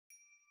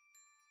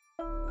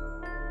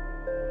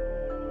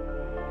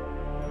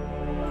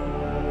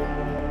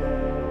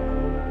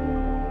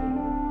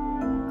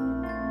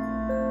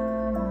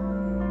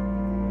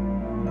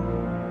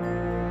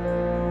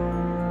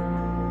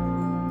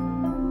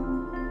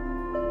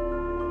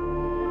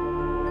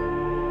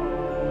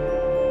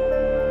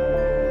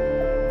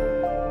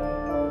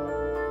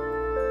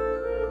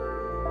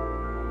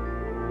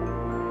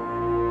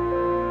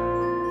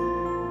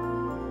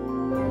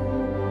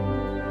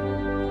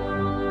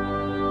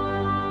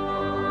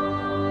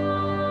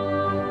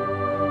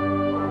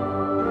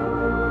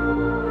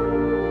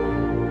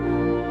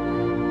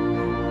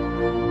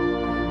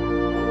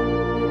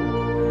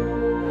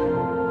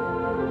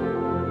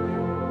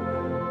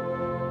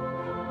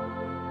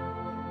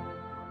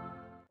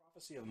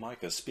prophecy of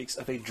Micah speaks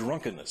of a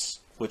drunkenness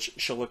which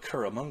shall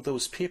occur among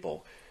those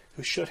people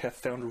who should have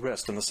found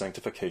rest in the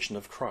sanctification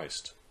of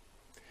Christ.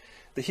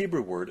 The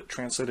Hebrew word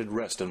translated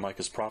rest in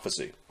Micah's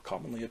prophecy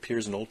commonly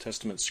appears in Old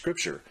Testament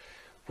scripture,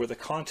 where the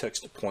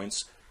context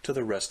points to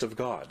the rest of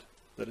God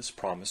that is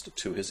promised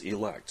to his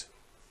elect.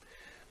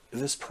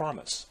 This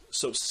promise,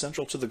 so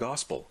central to the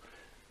gospel,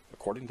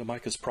 according to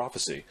Micah's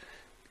prophecy,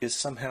 is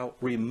somehow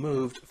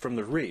removed from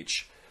the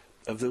reach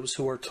of those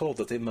who are told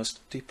that they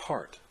must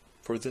depart,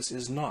 for this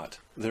is not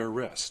their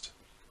rest.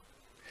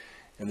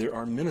 And there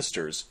are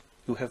ministers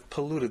who have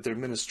polluted their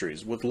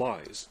ministries with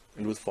lies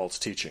and with false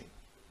teaching.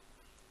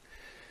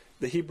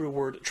 The Hebrew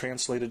word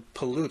translated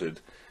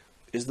polluted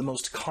is the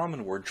most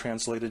common word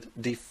translated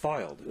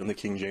defiled in the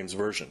King James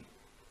Version.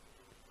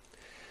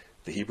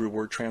 The Hebrew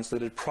word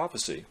translated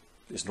prophecy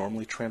is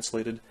normally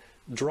translated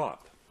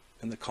drop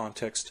in the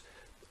context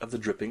of the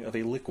dripping of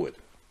a liquid.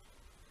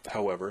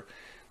 However,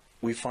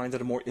 we find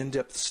that a more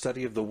in-depth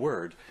study of the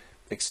word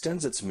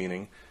extends its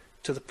meaning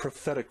to the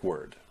prophetic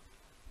word.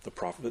 The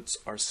prophets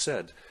are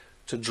said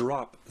to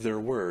drop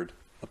their word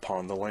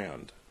upon the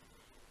land.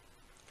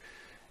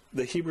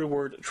 The Hebrew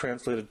word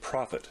translated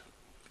prophet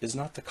is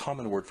not the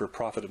common word for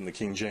prophet in the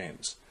King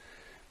James.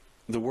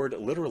 The word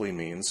literally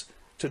means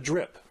to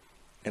drip,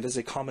 and is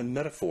a common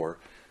metaphor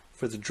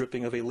for the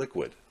dripping of a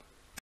liquid.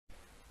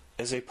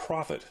 As a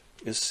prophet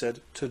is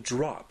said to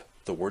drop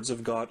the words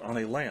of God on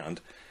a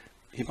land,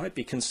 he might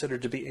be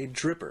considered to be a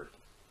dripper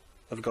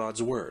of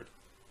God's word,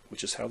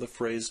 which is how the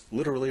phrase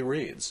literally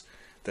reads.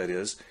 That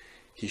is,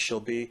 he shall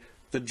be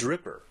the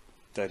dripper,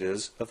 that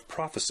is, of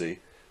prophecy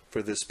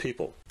for this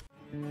people.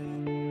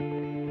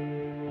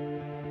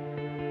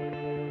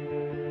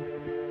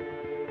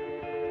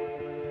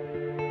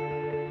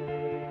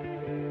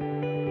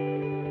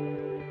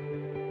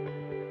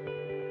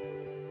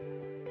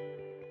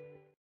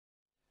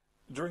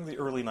 During the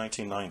early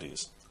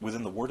 1990s,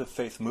 within the Word of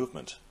Faith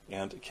movement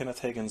and Kenneth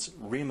Hagin's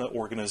RHEMA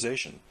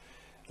organization,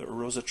 there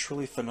arose a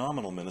truly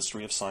phenomenal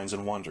ministry of signs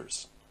and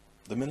wonders.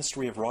 The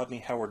ministry of Rodney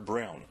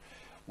Howard-Browne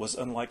was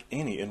unlike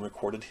any in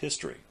recorded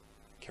history.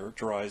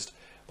 Characterized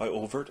by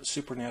overt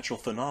supernatural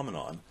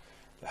phenomenon,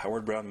 the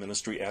Howard-Browne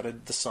ministry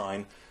added the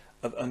sign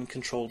of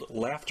uncontrolled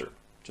laughter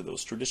to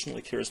those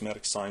traditionally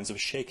charismatic signs of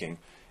shaking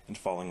and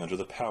falling under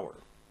the power.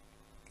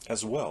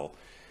 As well,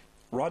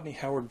 Rodney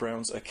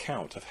Howard-Browne's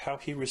account of how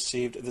he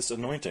received this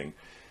anointing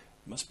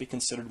must be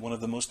considered one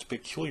of the most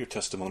peculiar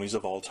testimonies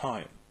of all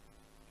time.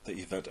 The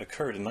event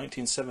occurred in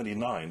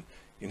 1979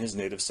 in his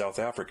native South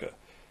Africa,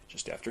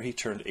 just after he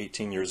turned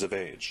 18 years of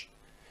age.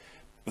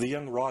 The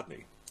young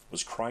Rodney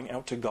was crying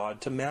out to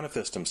God to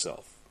manifest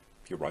himself.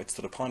 He writes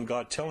that upon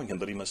God telling him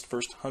that he must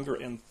first hunger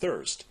and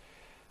thirst,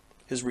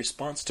 his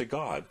response to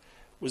God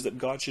was that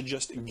God should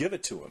just give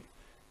it to him,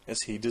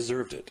 as he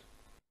deserved it.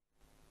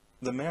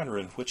 The manner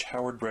in which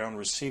Howard-Browne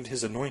received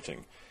his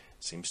anointing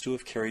seems to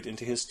have carried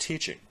into his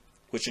teaching,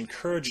 which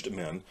encouraged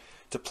men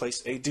to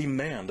place a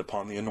demand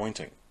upon the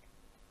anointing.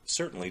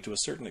 Certainly, to a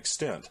certain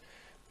extent,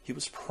 he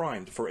was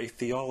primed for a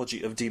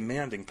theology of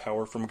demanding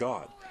power from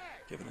God,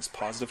 given his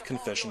positive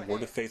confession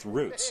Word of Faith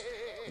roots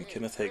in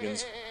Kenneth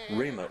Hagin's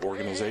RHEMA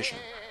organization.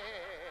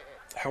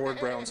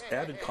 Howard-Browne's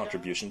added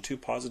contribution to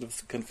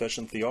positive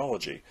confession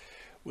theology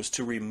was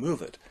to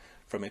remove it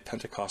from a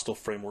Pentecostal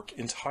framework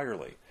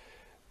entirely,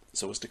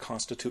 so as to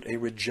constitute a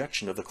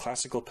rejection of the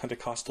classical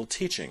Pentecostal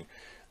teaching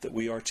that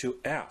we are to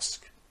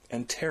ask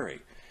and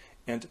tarry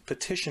and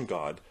petition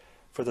God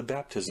for the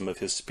baptism of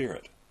his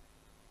Spirit.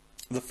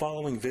 The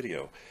following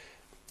video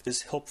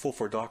is helpful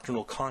for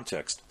doctrinal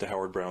context to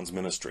Howard-Browne's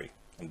ministry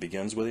and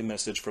begins with a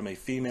message from a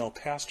female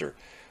pastor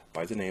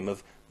by the name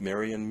of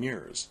Marion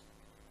Mears.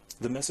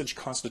 The message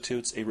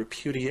constitutes a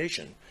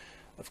repudiation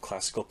of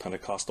classical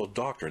Pentecostal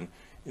doctrine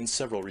in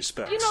several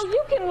respects. You know,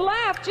 you can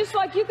laugh just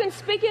like you can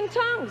speak in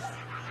tongues.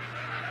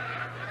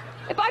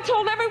 If I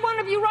told every one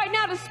of you right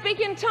now to speak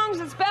in tongues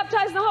that's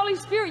baptized in the Holy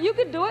Spirit, you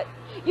could do it.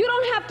 You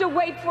don't have to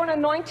wait for an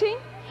anointing.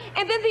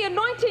 And then the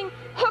anointing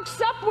hooks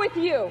up with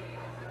you.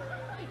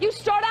 You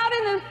start out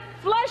in the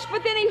flesh,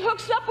 but then he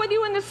hooks up with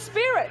you in the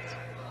Spirit.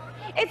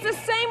 It's the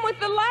same with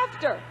the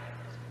laughter.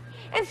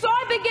 And so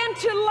I began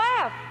to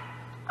laugh.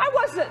 I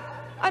wasn't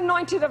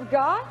anointed of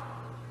God.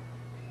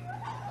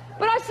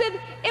 But I said,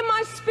 in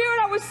my spirit,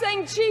 I was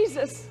saying,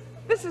 Jesus,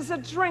 this is a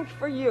drink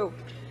for you.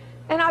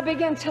 And I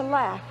began to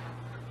laugh.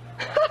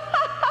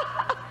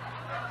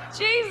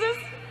 Jesus,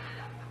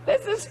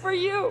 this is for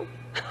you.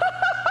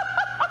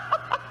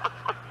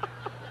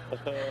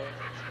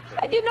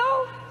 And you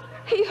know,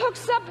 he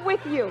hooks up with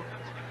you.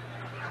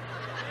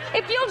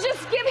 If you'll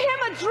just give him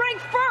a drink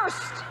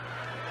first,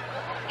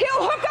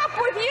 he'll hook up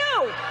with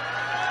you.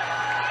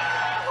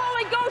 The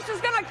Holy Ghost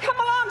is going to come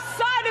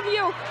alongside of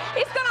you.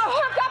 He's going to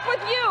hook up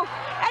with you,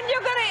 and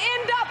you're going to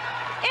end up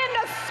in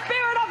the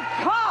Spirit of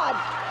God.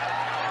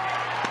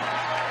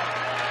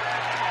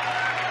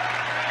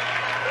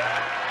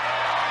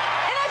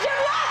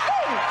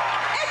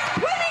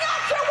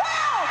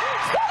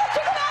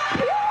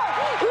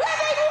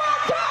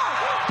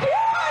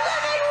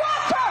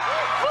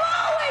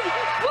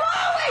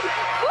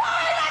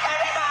 Flowing like a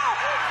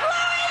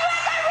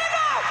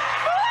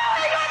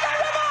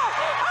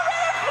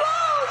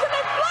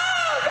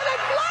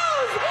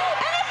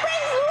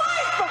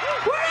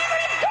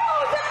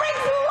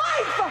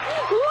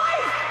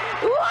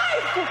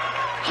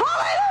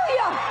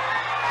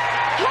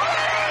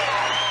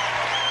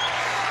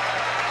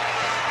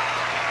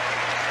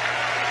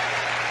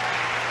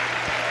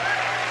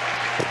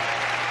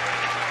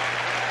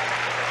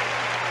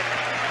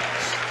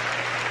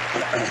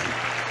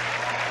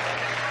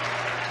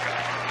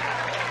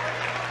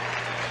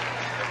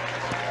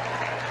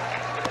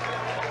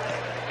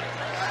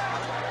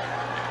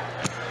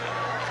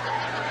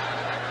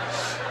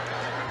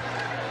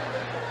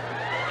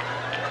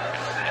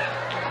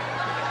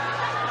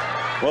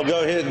Well,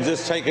 go ahead and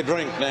just take a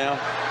drink now.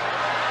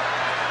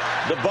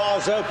 The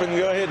bar's open.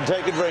 Go ahead and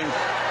take a drink.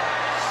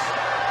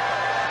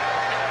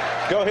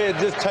 Go ahead,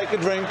 just take a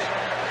drink.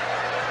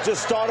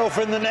 Just start off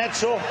in the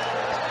natural.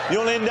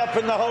 You'll end up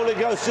in the Holy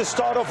Ghost. Just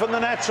start off in the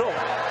natural.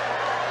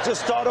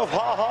 Just start off,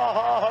 ha, ha,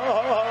 ha, ha,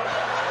 ha,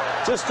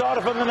 ha. Just start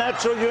off in the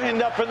natural. You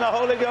end up in the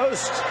Holy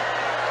Ghost.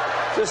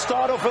 Just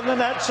start off in the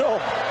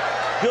natural.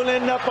 You'll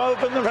end up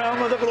over in the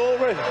realm of the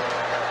glory.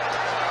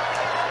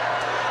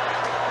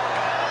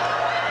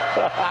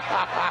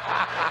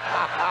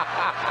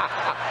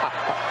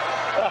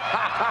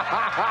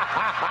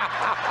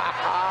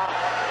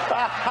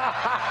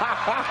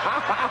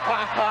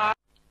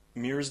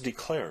 Mears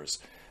declares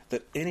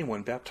that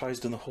anyone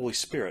baptized in the Holy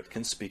Spirit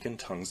can speak in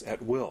tongues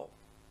at will.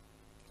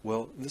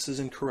 Well, this is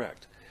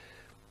incorrect,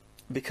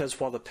 because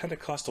while the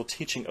Pentecostal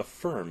teaching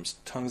affirms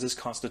tongues as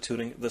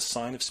constituting the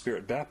sign of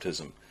Spirit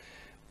baptism,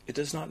 it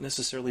does not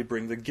necessarily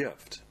bring the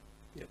gift.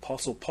 The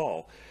Apostle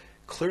Paul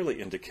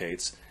clearly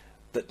indicates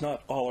that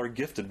not all are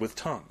gifted with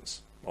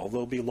tongues,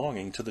 although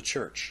belonging to the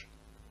church.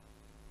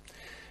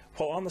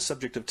 While on the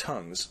subject of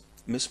tongues,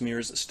 Miss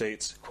Mears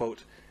states,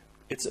 quote,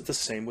 "It's the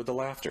same with the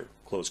laughter,"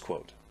 close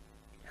quote.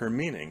 Her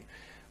meaning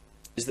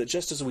is that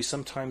just as we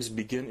sometimes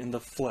begin in the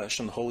flesh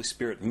and the Holy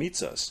Spirit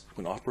meets us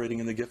when operating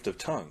in the gift of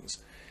tongues,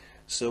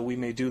 so we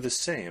may do the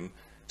same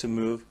to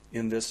move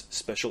in this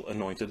special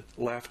anointed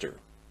laughter.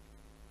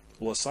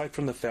 Well, aside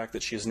from the fact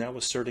that she is now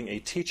asserting a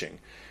teaching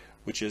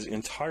which is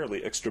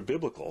entirely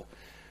extra-biblical,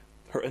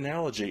 her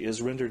analogy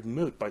is rendered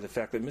moot by the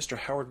fact that Mr.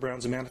 Howard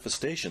Brown's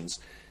manifestations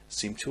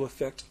seem to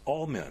affect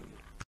all men,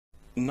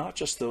 not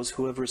just those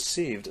who have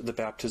received the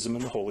baptism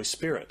in the Holy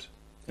Spirit.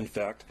 In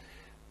fact,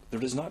 there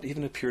does not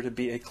even appear to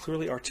be a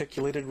clearly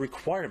articulated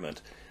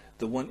requirement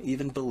that one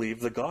even believe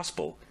the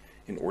gospel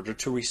in order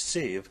to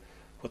receive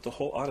what the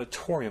whole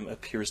auditorium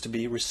appears to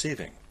be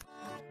receiving.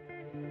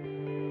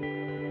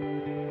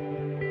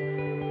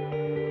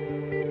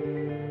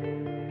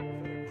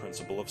 The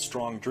principle of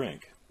strong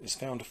drink is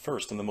found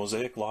first in the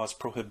Mosaic Law's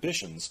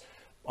prohibitions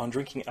on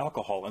drinking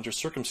alcohol under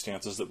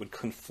circumstances that would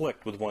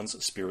conflict with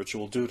one's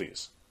spiritual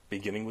duties,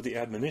 beginning with the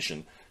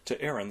admonition to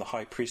Aaron, the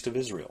high priest of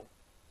Israel.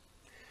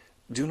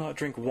 Do not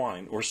drink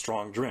wine or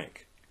strong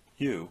drink,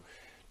 you,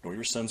 nor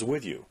your sons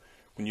with you,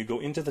 when you go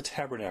into the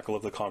tabernacle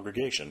of the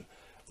congregation,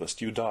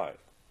 lest you die.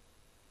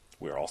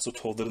 We are also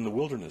told that in the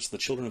wilderness the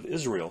children of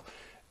Israel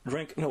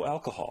drank no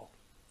alcohol,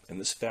 and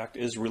this fact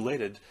is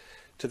related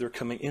to their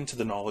coming into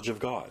the knowledge of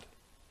God.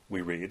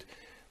 We read,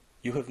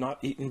 "You have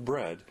not eaten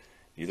bread,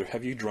 neither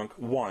have you drunk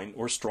wine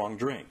or strong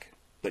drink,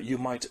 that you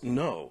might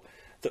know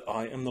that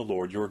I am the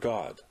Lord your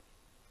God."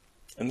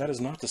 And that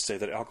is not to say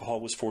that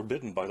alcohol was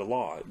forbidden by the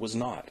law. It was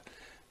not.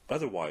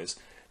 Otherwise,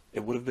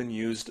 it would have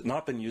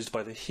not been used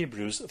by the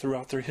Hebrews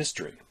throughout their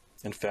history.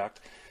 In fact,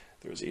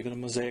 there was even a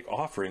Mosaic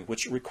offering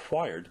which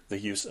required the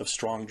use of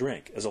strong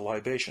drink as a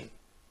libation.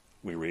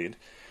 We read,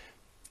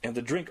 "And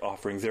the drink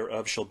offering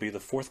thereof shall be the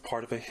fourth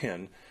part of a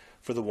hin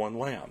for the one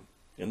lamb.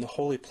 In the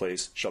holy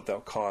place shalt thou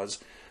cause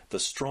the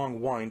strong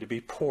wine to be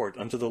poured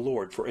unto the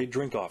Lord for a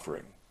drink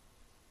offering."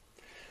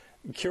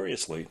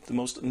 Curiously, the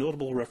most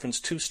notable reference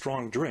to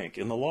strong drink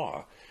in the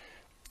law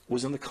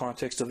was in the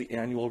context of the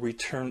annual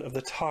return of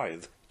the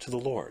tithe to the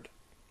Lord.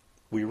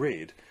 We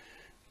read,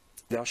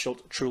 "Thou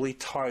shalt truly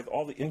tithe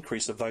all the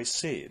increase of thy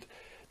seed,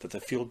 that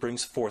the field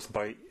brings forth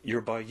by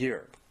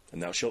year,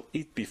 and thou shalt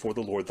eat before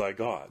the Lord thy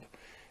God,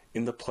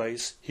 in the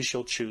place he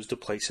shall choose to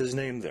place his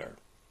name there.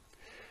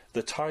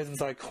 The tithe of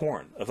thy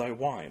corn, of thy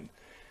wine,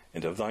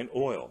 and of thine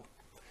oil,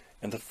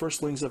 and the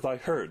firstlings of thy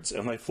herds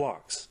and thy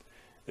flocks,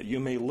 that you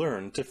may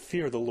learn to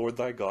fear the Lord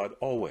thy God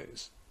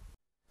always."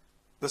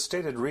 The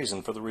stated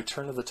reason for the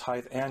return of the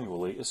tithe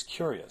annually is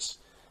curious.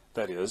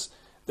 That is,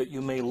 that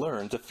you may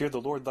learn to fear the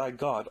Lord thy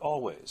God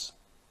always.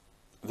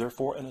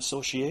 Therefore, an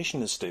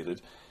association is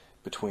stated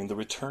between the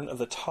return of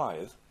the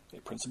tithe,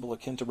 a principle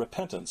akin to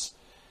repentance,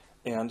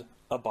 and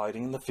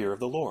abiding in the fear of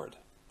the Lord,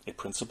 a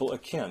principle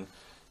akin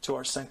to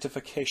our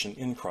sanctification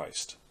in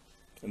Christ.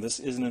 And this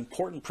is an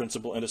important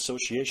principle and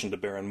association to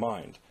bear in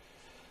mind.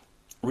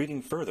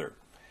 Reading further,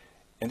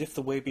 "And if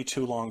the way be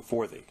too long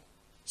for thee,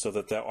 so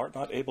that thou art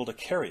not able to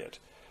carry it,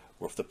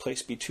 or if the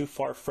place be too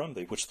far from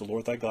thee, which the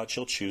Lord thy God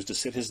shall choose to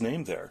set his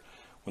name there,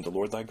 when the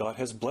Lord thy God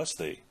has blessed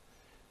thee."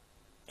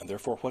 And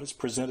therefore what is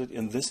presented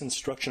in this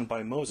instruction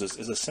by Moses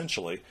is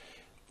essentially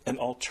an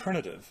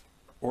alternative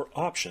or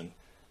option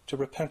to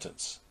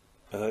repentance.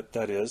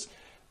 That is,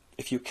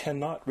 if you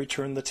cannot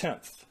return the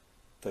tenth,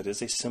 that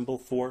is a symbol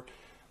for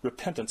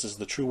repentance is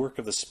the true work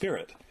of the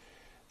Spirit,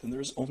 then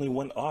there is only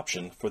one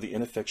option for the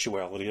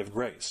ineffectuality of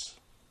grace.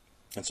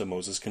 And so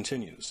Moses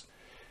continues,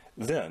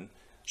 "Then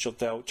shalt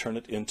thou turn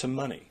it into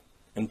money,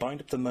 and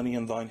bind up the money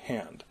in thine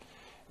hand,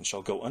 and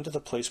shall go unto the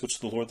place which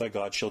the Lord thy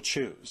God shall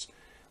choose.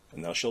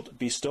 And thou shalt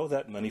bestow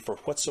that money for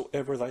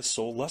whatsoever thy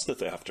soul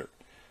lusteth after,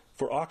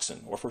 for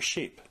oxen, or for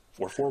sheep,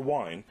 or for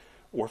wine,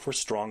 or for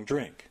strong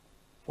drink,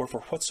 or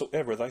for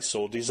whatsoever thy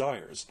soul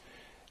desires.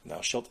 And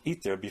thou shalt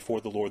eat there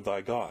before the Lord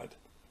thy God,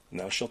 and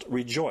thou shalt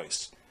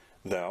rejoice,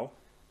 thou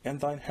and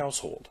thine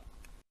household."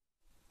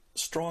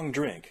 Strong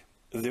drink,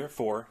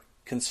 therefore,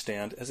 can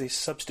stand as a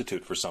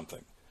substitute for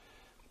something.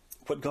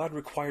 What God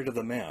required of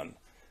the man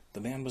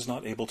was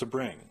not able to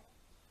bring.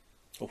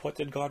 Well, what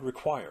did God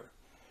require?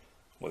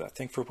 Well, that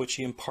thing for which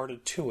he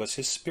imparted to us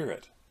his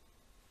Spirit.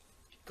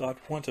 God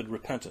wanted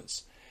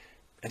repentance,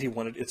 and he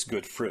wanted its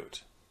good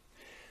fruit.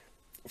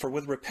 For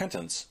with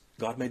repentance,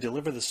 God may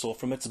deliver the soul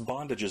from its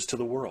bondages to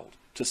the world,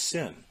 to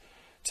sin,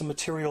 to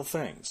material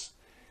things,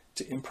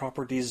 to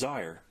improper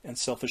desire and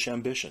selfish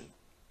ambition.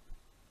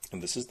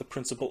 And this is the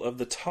principle of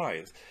the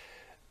tithe,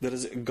 that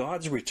is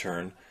God's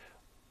return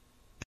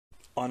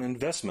on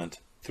investment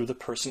through the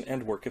person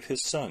and work of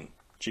his Son,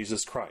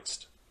 Jesus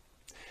Christ.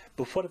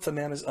 But what if the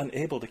man is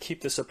unable to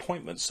keep this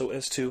appointment so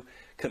as to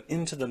come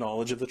into the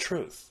knowledge of the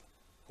truth?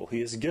 Well,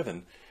 he is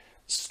given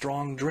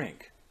strong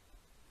drink.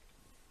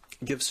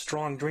 Give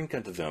strong drink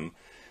unto them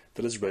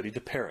that is ready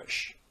to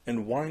perish,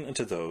 and wine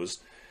unto those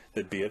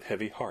that be of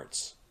heavy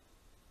hearts.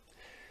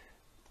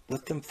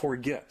 Let them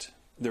forget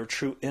their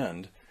true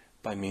end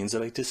by means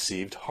of a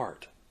deceived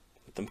heart.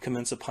 Let them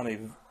commence upon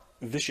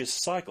a vicious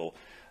cycle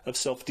of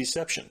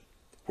self-deception,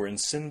 wherein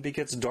sin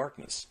begets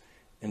darkness,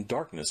 and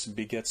darkness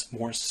begets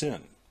more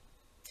sin.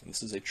 And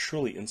this is a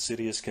truly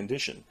insidious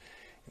condition,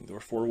 and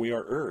therefore we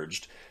are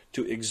urged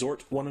to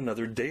exhort one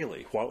another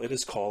daily while it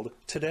is called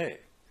today,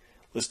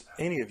 lest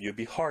any of you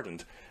be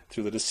hardened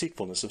through the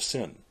deceitfulness of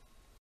sin.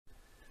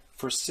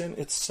 For sin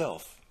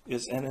itself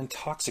is an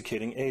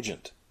intoxicating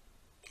agent.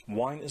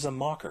 Wine is a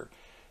mocker,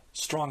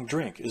 strong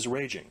drink is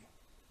raging,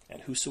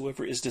 and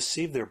whosoever is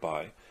deceived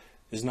thereby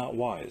is not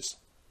wise.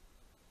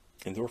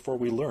 And therefore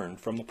we learn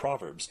from the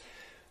Proverbs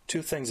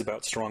two things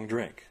about strong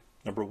drink.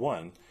 Number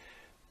one,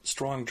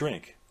 strong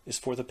drink is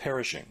for the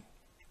perishing.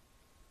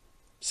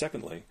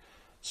 Secondly,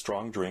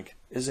 strong drink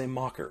is a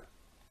mocker.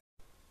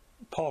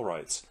 Paul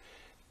writes,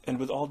 "And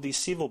with all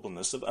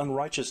deceivableness of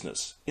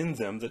unrighteousness in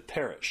them that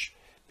perish,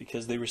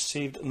 because they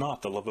received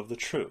not the love of the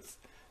truth,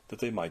 that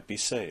they might be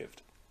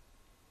saved."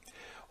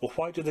 Well,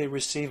 why do they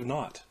receive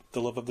not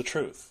the love of the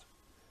truth?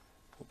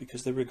 Well,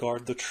 because they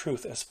regard the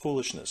truth as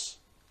foolishness.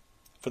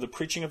 For the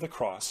preaching of the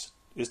cross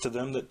is to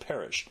them that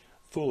perish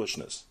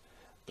foolishness,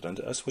 but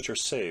unto us which are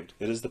saved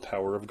it is the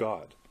power of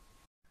God.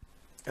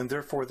 And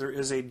therefore there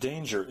is a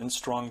danger in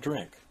strong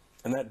drink,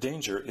 and that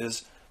danger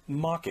is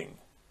mocking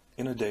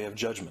in a day of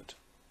judgment.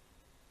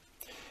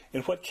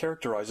 And what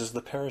characterizes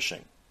the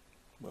perishing?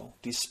 Well,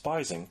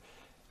 despising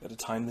at a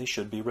time they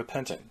should be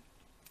repenting.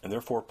 And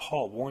therefore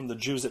Paul warned the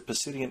Jews at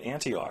Pisidian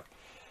Antioch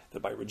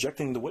that by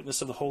rejecting the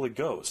witness of the Holy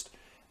Ghost,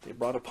 they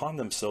brought upon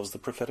themselves the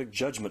prophetic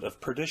judgment of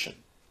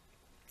perdition.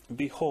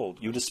 "Behold,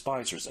 you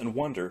despisers, and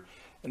wonder,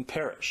 and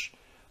perish.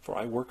 For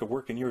I work a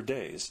work in your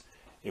days,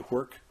 a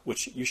work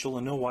which you shall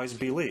in no wise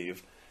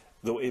believe,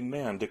 though a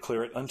man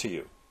declare it unto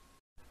you."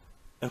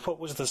 And what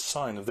was the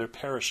sign of their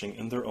perishing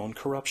in their own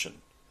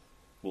corruption?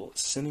 Well,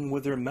 sinning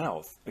with their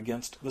mouth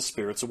against the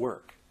Spirit's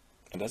work.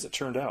 And as it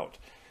turned out,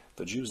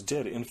 the Jews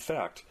did, in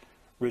fact,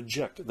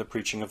 reject the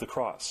preaching of the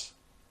cross.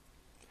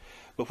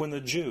 But when the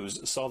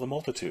Jews saw the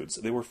multitudes,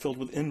 they were filled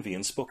with envy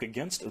and spoke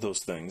against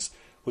those things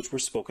which were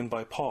spoken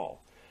by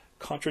Paul,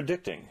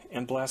 contradicting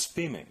and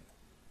blaspheming.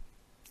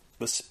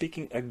 The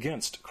speaking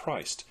against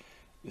Christ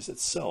is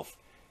itself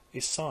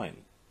a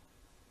sign.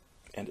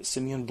 And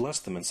Simeon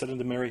blessed them and said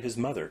unto Mary his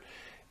mother,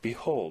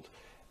 "Behold,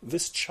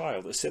 this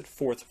child is set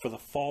forth for the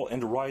fall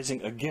and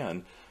rising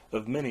again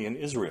of many in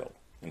Israel,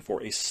 and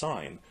for a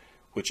sign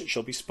which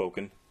shall be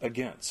spoken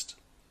against."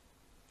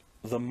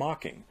 The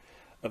mocking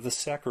of the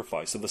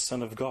sacrifice of the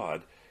Son of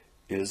God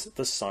is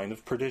the sign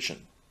of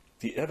perdition,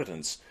 the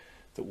evidence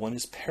that one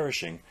is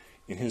perishing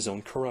in his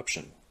own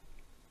corruption.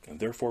 And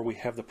therefore we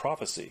have the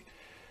prophecy,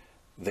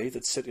 "They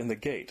that sit in the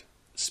gate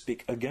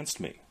speak against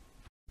me,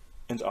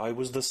 and I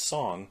was the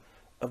song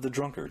of the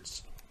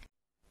drunkards."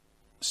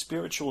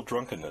 Spiritual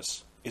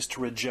drunkenness is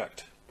to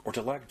reject or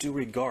to lack due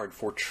regard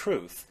for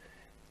truth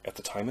at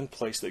the time and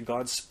place that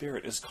God's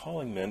Spirit is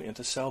calling men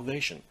into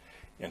salvation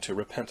and to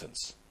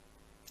repentance.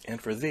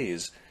 And for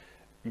these,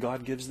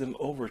 God gives them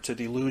over to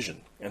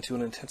delusion and to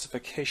an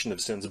intensification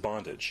of sin's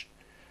bondage.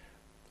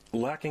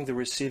 Lacking the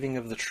receiving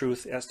of the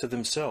truth as to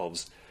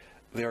themselves,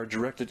 they are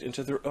directed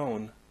into their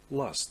own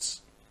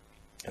lusts.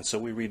 And so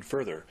we read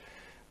further,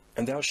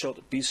 "And thou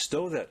shalt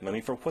bestow that money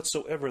for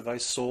whatsoever thy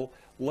soul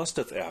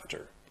lusteth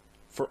after,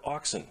 for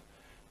oxen,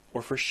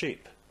 or for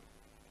sheep,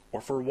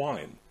 or for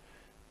wine,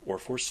 or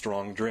for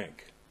strong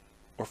drink,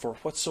 or for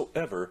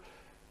whatsoever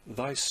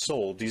thy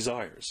soul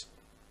desires."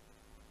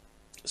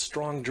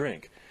 Strong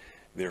drink,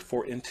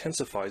 therefore,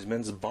 intensifies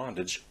men's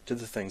bondage to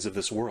the things of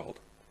this world.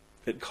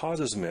 It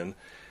causes men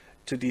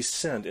to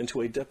descend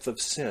into a depth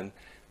of sin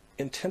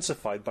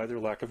intensified by their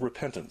lack of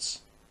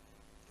repentance.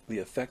 The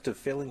effect of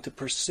failing to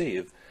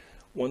perceive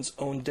one's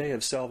own day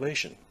of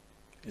salvation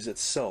is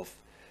itself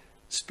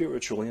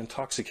spiritually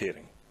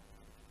intoxicating.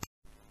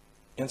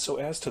 And so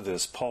as to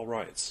this, Paul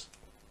writes,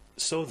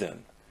 "So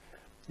then,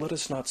 let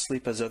us not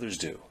sleep as others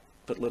do,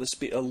 but let us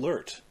be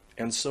alert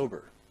and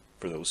sober.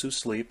 For those who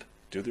sleep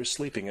do their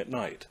sleeping at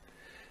night,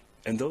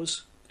 and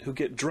those who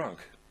get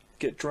drunk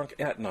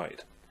at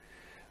night.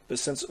 But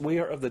since we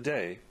are of the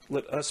day,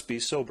 let us be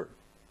sober,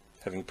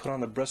 having put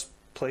on the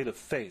breastplate of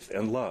faith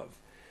and love,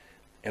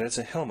 and as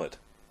a helmet,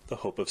 the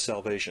hope of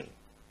salvation.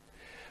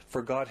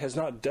 For God has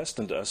not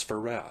destined us for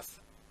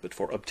wrath, but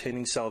for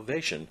obtaining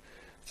salvation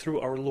through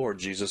our Lord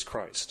Jesus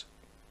Christ.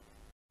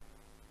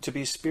 To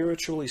be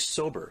spiritually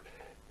sober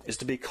is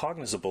to be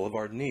cognizable of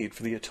our need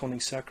for the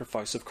atoning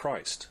sacrifice of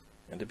Christ,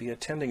 and to be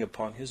attending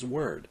upon his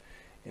word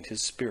and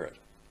his spirit.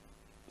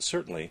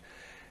 Certainly,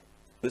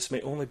 this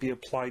may only be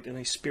applied in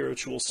a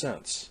spiritual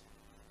sense.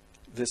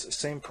 This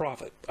same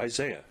prophet,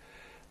 Isaiah,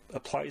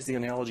 applies the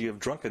analogy of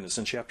drunkenness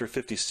in chapter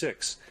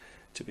 56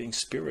 to being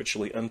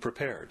spiritually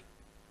unprepared.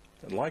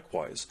 And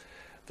likewise,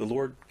 the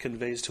Lord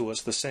conveys to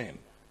us the same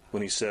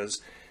when he says,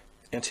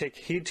 "And take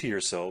heed to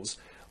yourselves,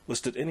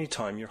 lest at any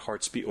time your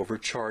hearts be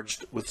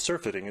overcharged with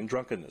surfeiting and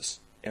drunkenness,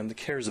 and the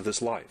cares of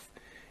this life,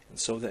 and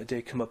so that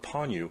day come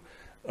upon you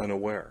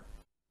unaware."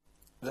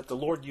 That the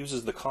Lord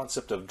uses the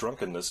concept of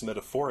drunkenness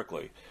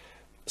metaphorically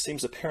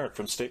seems apparent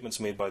from statements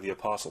made by the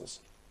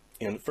apostles.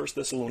 In 1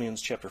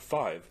 Thessalonians chapter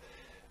 5,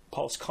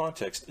 Paul's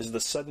context is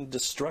the sudden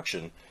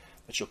destruction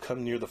that shall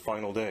come near the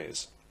final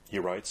days. He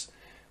writes,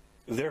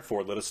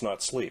 "Therefore let us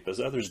not sleep,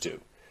 as others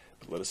do,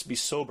 but let us be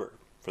sober,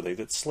 for they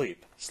that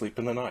sleep, sleep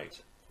in the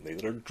night, and they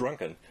that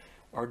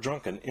are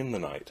drunken in the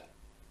night."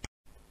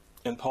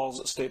 And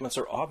Paul's statements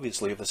are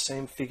obviously of the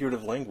same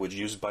figurative language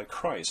used by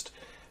Christ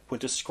when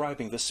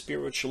describing the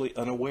spiritually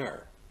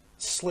unaware.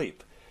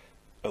 Sleep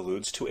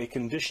alludes to a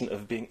condition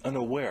of being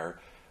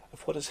unaware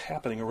of what is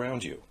happening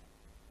around you.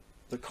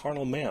 The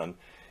carnal man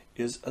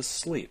is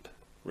asleep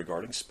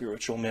regarding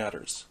spiritual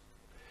matters.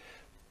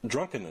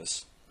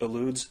 Drunkenness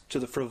alludes to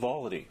the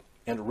frivolity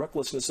and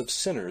recklessness of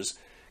sinners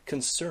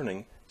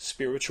concerning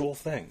spiritual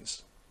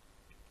things.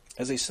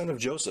 As a son of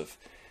Joseph,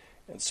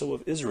 and so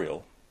of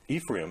Israel,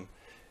 Ephraim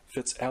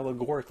fits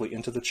allegorically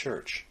into the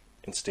church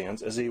and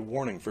stands as a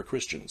warning for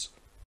Christians.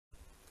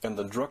 And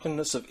the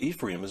drunkenness of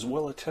Ephraim is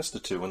well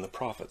attested to in the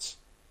prophets.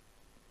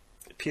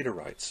 Peter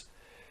writes,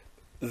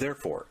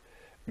 "Therefore,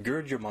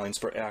 gird your minds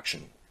for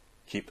action,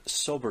 keep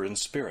sober in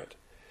spirit,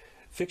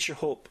 fix your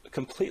hope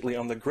completely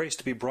on the grace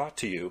to be brought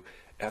to you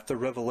at the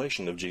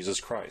revelation of Jesus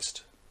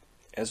Christ.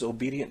 As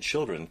obedient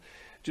children,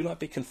 do not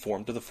be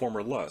conformed to the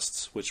former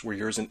lusts, which were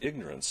yours in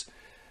ignorance,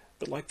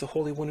 but like the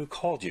Holy One who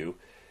called you,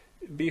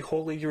 be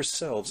holy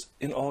yourselves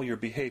in all your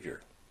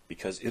behavior,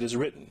 because it is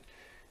written,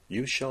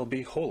 'You shall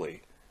be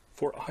holy,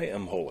 for I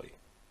am holy.'"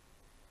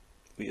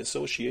 The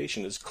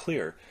association is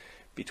clear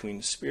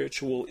between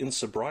spiritual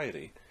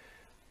insobriety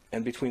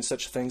and between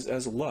such things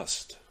as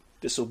lust,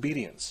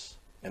 disobedience,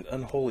 and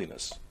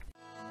unholiness.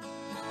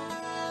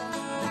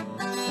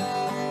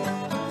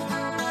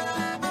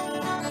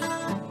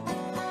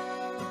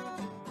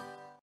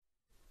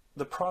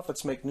 The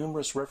prophets make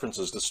numerous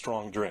references to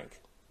strong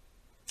drink.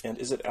 And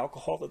is it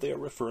alcohol that they are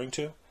referring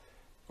to?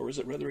 Or is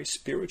it rather a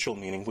spiritual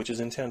meaning which is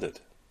intended?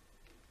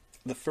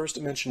 The first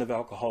mention of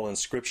alcohol in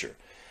Scripture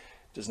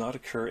does not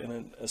occur in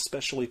an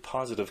especially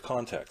positive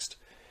context.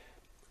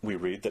 We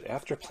read that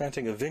after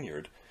planting a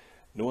vineyard,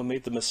 Noah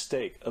made the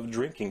mistake of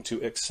drinking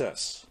to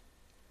excess.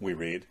 We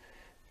read,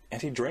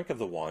 "And he drank of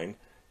the wine,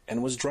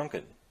 and was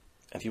drunken,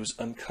 and he was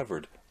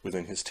uncovered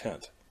within his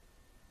tent."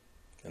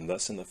 And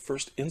thus, in the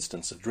first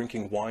instance of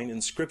drinking wine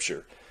in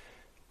Scripture,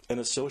 an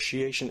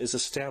association is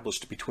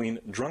established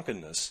between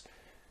drunkenness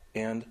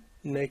and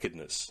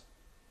nakedness.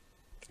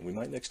 And we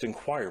might next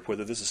inquire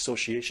whether this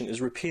association is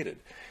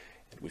repeated,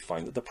 and we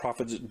find that the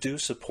prophets do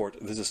support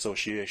this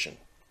association.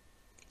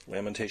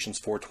 Lamentations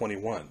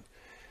 4:21.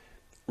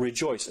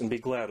 "Rejoice and be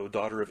glad, O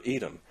daughter of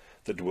Edom,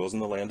 that dwells in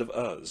the land of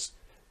Uz.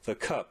 The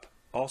cup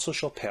also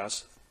shall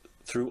pass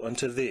through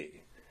unto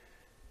thee.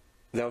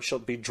 Thou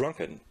shalt be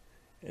drunken,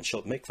 and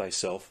shalt make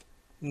thyself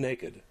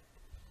naked."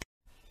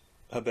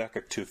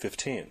 Habakkuk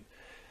 2:15.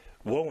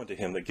 "Woe unto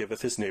him that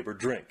giveth his neighbor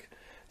drink,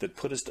 that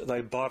puttest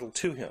thy bottle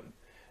to him,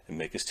 and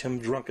makest him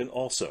drunken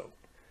also,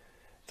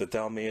 that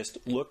thou mayest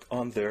look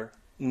on their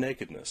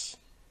nakedness."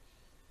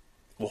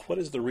 Well, what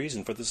is the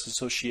reason for this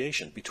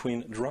association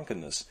between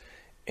drunkenness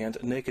and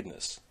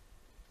nakedness?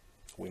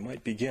 We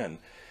might begin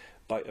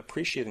by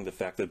appreciating the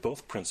fact that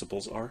both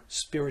principles are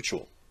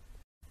spiritual.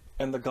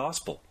 And the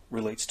gospel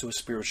relates to a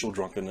spiritual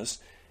drunkenness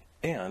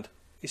and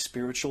a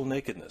spiritual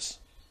nakedness.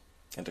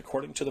 And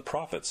according to the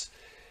prophets,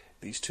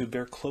 these two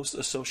bear close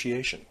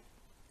association.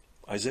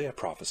 Isaiah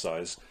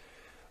prophesies,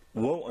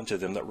 "Woe unto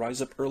them that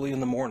rise up early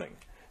in the morning,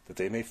 that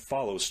they may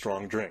follow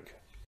strong drink,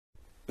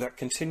 that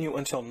continue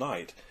until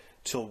night,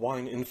 till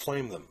wine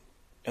inflame them,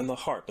 and the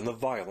harp, and the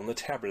viol, and the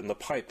tabret, and the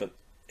pipe,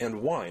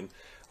 and wine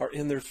are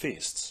in their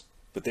feasts,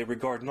 but they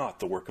regard not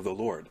the work of the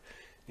Lord,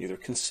 neither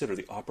consider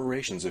the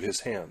operations of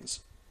his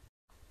hands."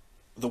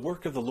 The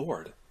work of the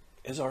Lord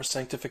is our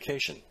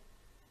sanctification.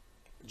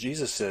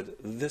 Jesus said,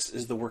 "This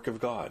is the work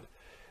of God,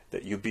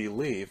 that you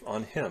believe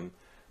on him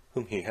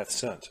whom he hath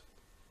sent."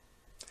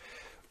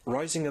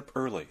 Rising up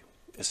early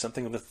is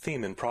something of a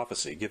theme in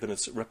prophecy, given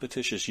its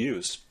repetitious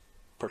use,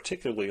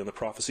 particularly in the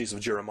prophecies of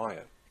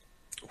Jeremiah,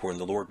 wherein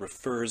the Lord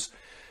refers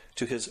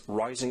to his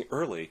rising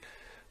early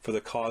for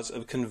the cause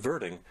of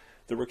converting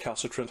the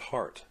recalcitrant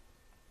heart.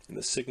 And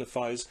this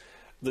signifies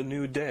the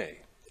new day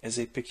as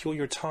a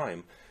peculiar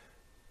time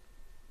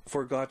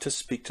for God to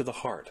speak to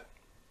the heart.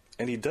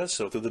 And he does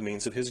so through the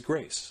means of his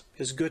grace,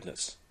 his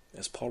goodness,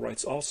 as Paul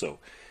writes also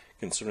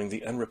concerning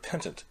the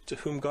unrepentant to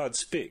whom God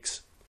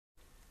speaks.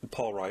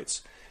 Paul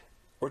writes,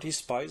 "Or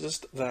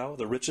despisest thou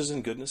the riches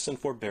and goodness and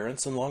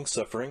forbearance and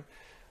long-suffering,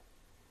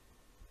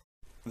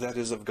 that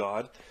is of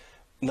God,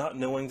 not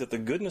knowing that the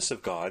goodness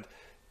of God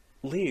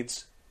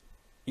leads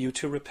you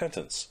to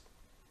repentance?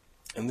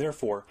 And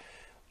therefore,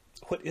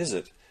 what is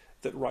it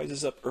that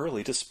rises up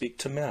early to speak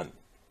to men?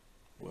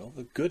 Well,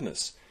 the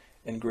goodness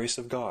and grace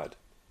of God.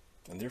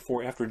 And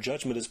therefore, after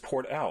judgment is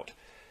poured out,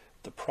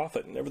 the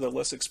prophet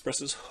nevertheless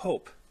expresses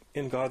hope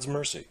in God's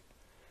mercy.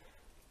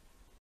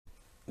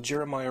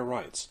 Jeremiah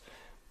writes,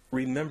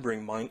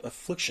 "Remembering mine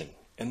affliction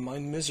and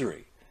mine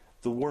misery,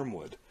 the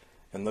wormwood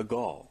and the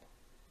gall.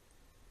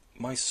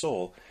 My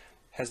soul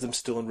has them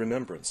still in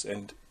remembrance,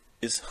 and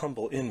is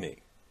humble in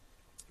me.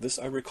 This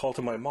I recall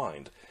to my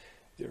mind,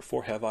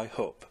 therefore have I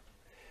hope.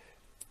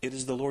 It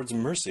is the Lord's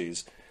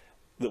mercies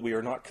that we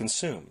are not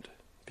consumed,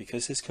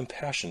 because his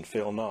compassion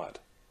fail not.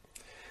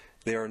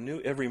 They are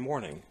new every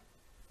morning.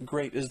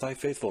 Great is thy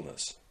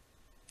faithfulness.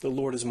 The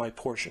Lord is my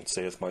portion,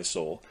 saith my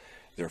soul,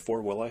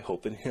 therefore will I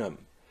hope in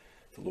him.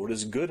 The Lord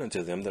is good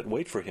unto them that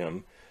wait for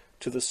him,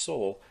 to the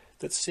soul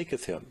that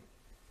seeketh him."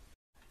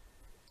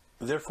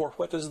 Therefore,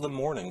 what does the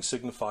morning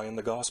signify in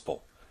the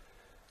gospel?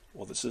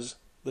 Well, this is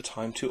the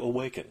time to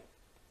awaken,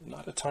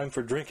 not a time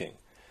for drinking.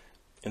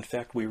 In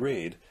fact, we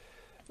read,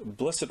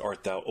 "Blessed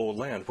art thou, O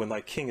land, when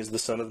thy king is the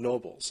son of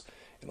nobles,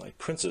 and thy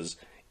princes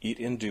eat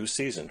in due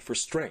season, for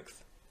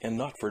strength, and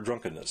not for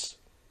drunkenness."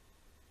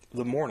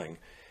 The morning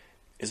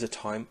is a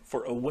time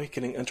for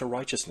awakening unto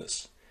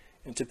righteousness,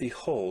 and to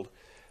behold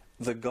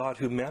the God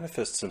who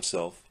manifests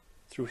himself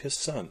through his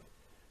Son,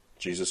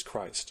 Jesus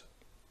Christ.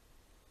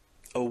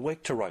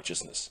 Awake to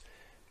righteousness,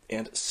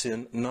 and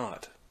sin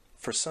not,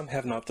 for some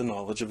have not the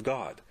knowledge of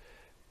God.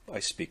 I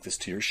speak this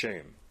to your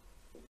shame.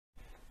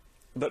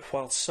 But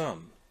while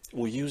some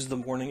will use the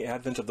morning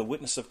advent of the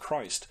witness of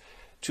Christ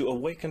to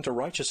awaken to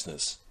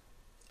righteousness,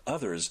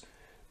 others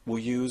will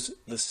use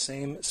the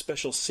same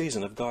special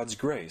season of God's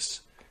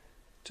grace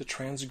to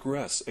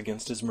transgress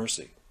against his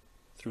mercy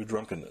through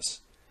drunkenness.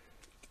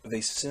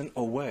 They sin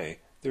away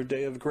their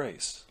day of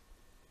grace,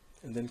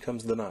 and then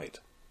comes the night.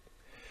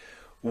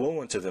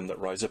 Woe unto them that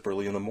rise up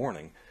early in the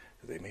morning,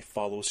 that they may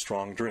follow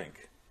strong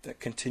drink, that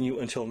continue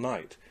until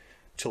night,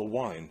 till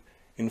wine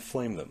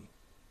inflame them.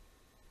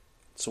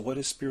 So what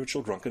is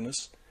spiritual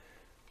drunkenness?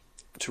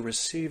 To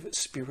receive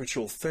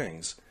spiritual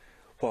things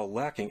while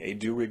lacking a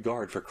due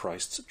regard for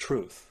Christ's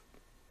truth.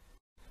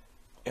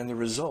 And the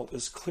result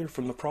is clear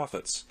from the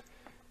prophets.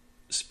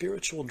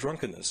 Spiritual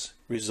drunkenness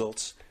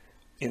results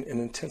in an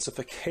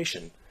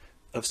intensification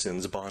of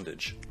sin's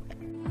bondage.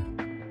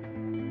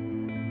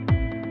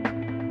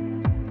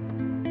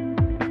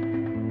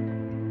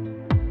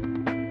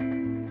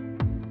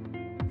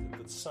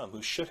 That some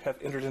who should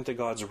have entered into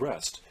God's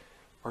rest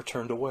are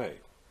turned away.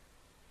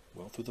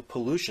 Well, through the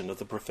pollution of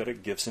the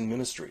prophetic gifts and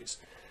ministries,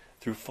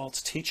 through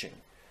false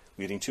teaching,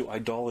 leading to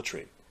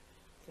idolatry.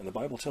 And the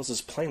Bible tells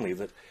us plainly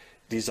that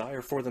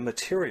desire for the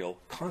material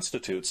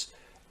constitutes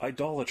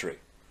idolatry.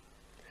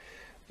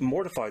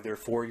 Mortify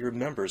therefore your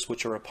members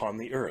which are upon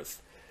the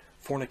earth: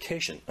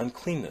 fornication,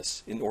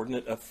 uncleanness,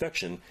 inordinate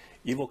affection,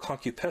 evil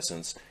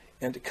concupiscence,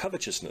 and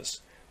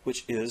covetousness,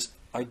 which is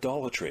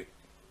idolatry.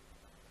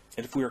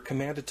 And if we are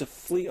commanded to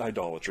flee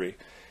idolatry,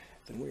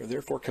 then we are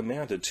therefore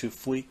commanded to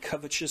flee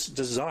covetous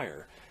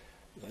desire.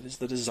 That is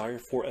the desire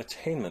for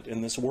attainment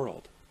in this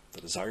world,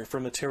 the desire for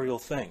material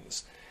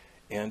things,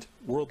 and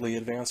worldly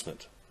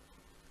advancement.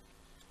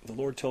 The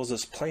Lord tells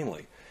us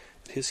plainly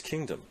that his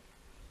kingdom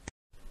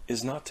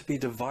is not to be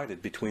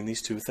divided between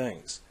these two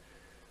things.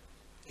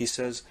 He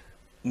says,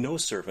 "No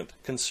servant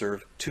can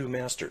serve two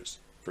masters,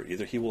 for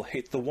either he will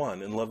hate the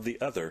one and love the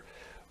other,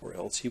 or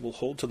else he will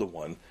hold to the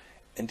one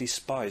and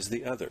despise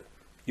the other.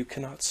 You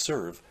cannot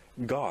serve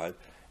God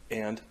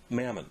and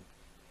mammon."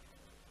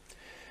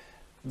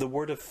 The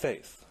word of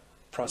faith,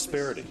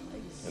 prosperity,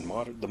 and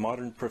the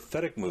modern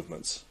prophetic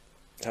movements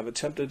have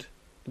attempted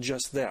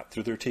just that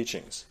through their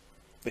teachings.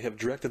 They have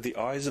directed the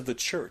eyes of the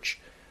church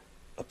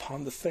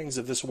upon the things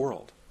of this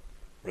world,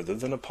 rather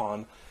than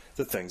upon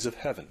the things of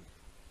heaven.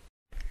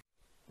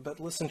 But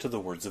listen to the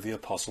words of the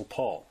Apostle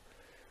Paul.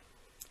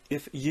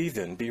 "If ye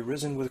then be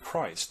risen with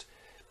Christ,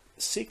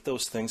 seek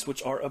those things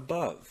which are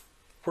above,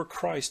 where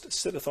Christ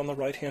sitteth on the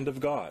right hand of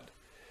God.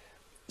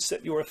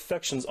 Set your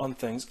affections on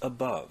things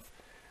above,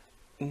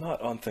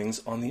 not on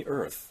things on the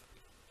earth."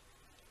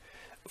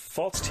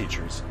 False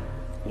teachers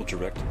will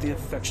direct the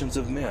affections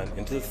of men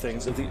into the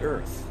things of the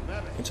earth,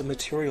 into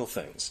material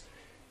things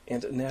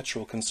and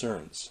natural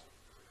concerns.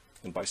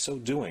 And by so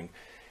doing,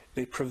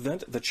 they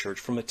prevent the church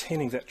from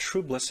attaining that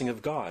true blessing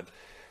of God,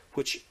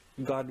 which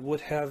God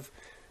would have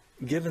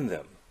given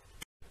them,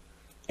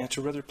 and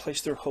to rather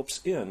place their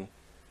hopes in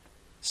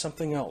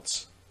something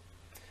else.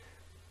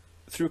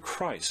 Through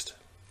Christ,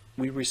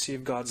 we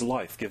receive God's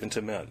life given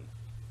to men.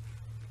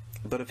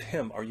 But of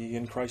him are ye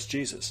in Christ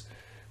Jesus,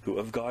 who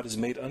of God is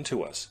made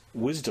unto us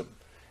wisdom,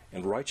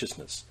 and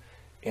righteousness,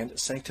 and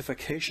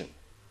sanctification,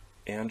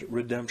 and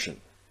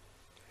redemption.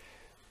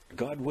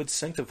 God would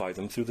sanctify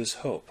them through this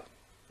hope,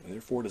 and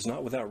therefore it is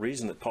not without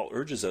reason that Paul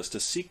urges us to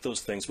seek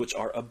those things which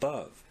are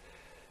above.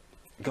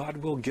 God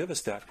will give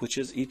us that which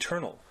is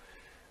eternal,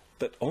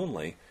 but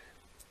only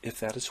if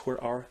that is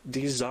where our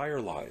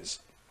desire lies.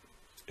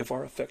 If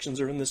our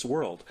affections are in this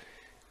world,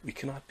 we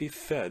cannot be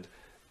fed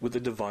with the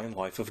divine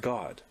life of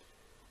God.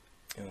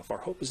 And if our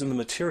hope is in the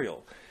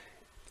material,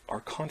 our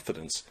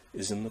confidence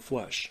is in the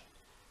flesh.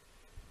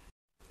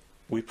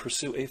 We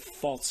pursue a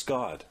false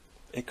God,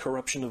 a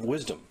corruption of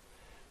wisdom,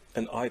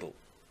 an idol.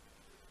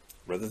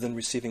 Rather than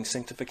receiving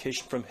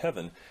sanctification from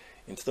heaven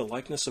into the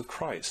likeness of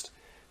Christ,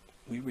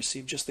 we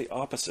receive just the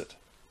opposite,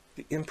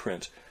 the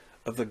imprint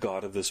of the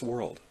God of this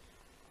world.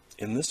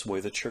 In this way,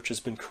 the church has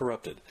been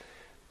corrupted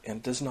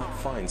and does not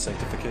find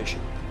sanctification.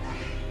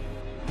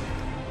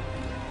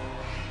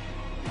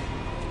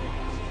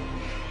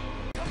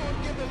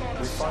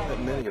 We find that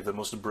many of the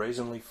most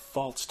brazenly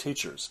false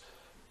teachers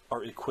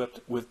are equipped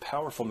with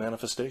powerful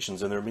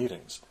manifestations in their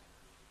meetings.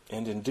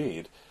 And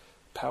indeed,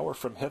 power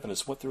from heaven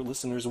is what their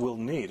listeners will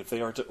need if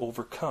they are to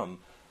overcome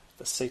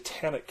the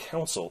satanic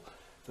counsel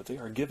that they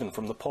are given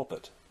from the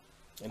pulpit.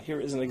 And here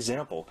is an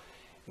example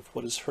of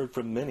what is heard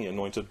from many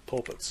anointed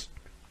pulpits.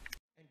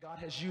 And God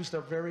has used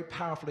her very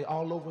powerfully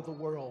all over the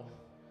world.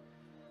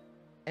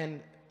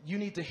 And you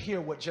need to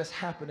hear what just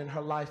happened in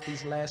her life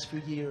these last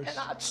few years. And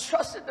I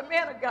trusted the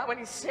man of God when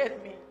he said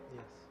to me,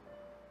 Yes.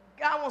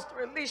 God wants to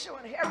release your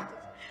inheritance.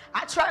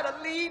 I tried to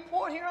leave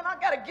Port Huron. I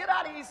got to get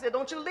out of here. He said,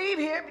 don't you leave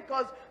here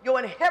because your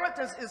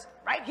inheritance is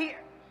right here.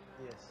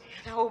 Yes.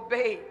 And I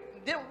obeyed.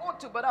 Didn't want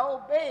to, but I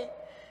obeyed.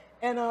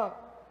 And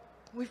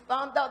we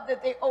found out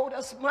that they owed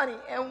us money.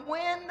 And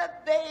when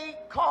they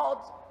called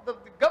the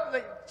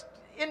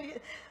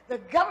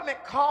government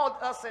called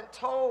us and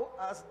told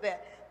us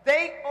that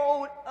they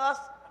owed us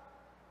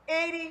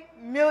 $80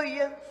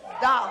 million.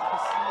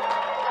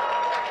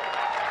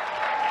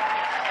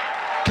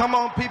 Come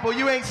on, people.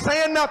 You ain't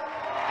saying nothing.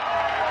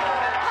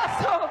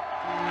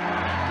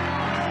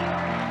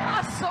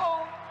 I sold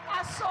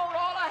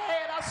all I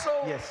had. I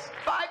sold Yes.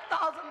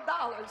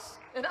 $5,000,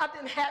 and I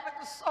didn't have it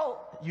to sow.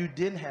 You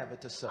didn't have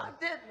it to sow. I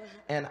didn't.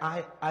 And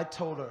I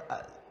told her,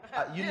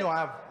 you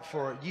know,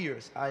 for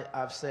years,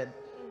 I've said,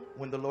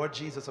 when the Lord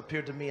Jesus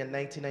appeared to me in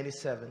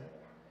 1987,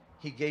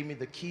 he gave me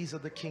the keys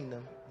of the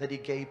kingdom that he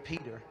gave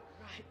Peter.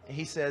 Right. And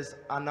he says,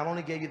 I not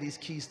only gave you these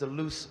keys to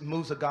loose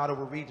moves of God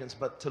over regions,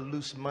 but to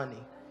loose money.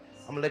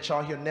 I'm gonna let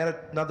y'all hear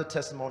another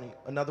testimony.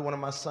 Another one of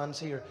my sons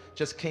here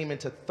just came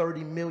into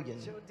 30 million.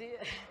 Sure did.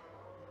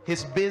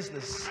 His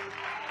business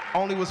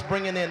only was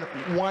bringing in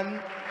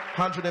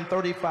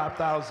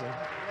 135,000.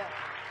 Yeah.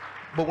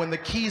 But when the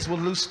keys were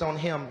loosed on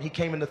him, he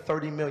came into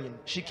 30 million.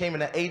 She came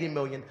into 80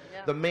 million.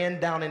 Yeah. The man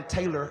down in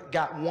Taylor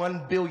got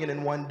 1 billion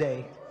in one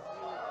day.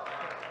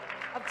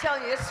 I'm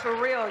telling you, it's for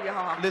real,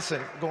 y'all.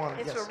 Listen, go on.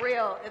 It's Yes. for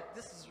real.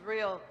 This is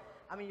real.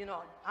 I mean, you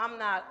know, I'm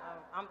not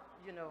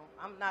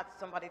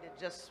somebody that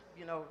just,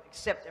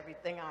 accept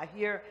everything I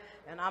hear.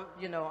 And I'm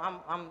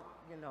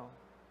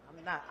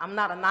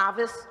not a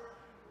novice.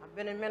 I've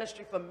been in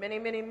ministry for many,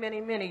 many,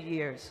 many, many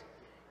years.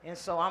 And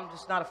so I'm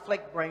just not a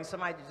flake brain,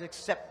 somebody just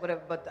accept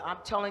whatever. But I'm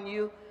telling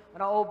you,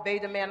 when I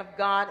obeyed the man of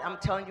God, I'm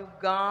telling you,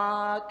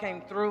 God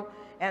came through,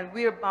 and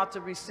we're about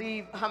to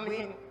receive.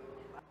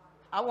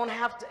 I won't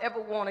have to ever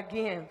want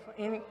again for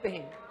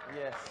anything.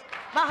 Yes.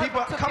 My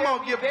People, husband took come care on,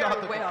 of me give very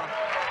God the well.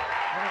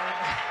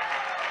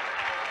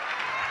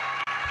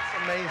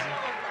 It's amazing.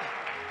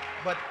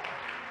 But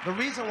the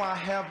reason why I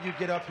have you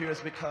get up here is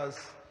because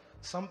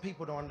some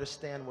people don't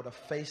understand what a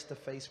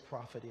face-to-face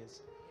prophet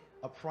is.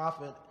 A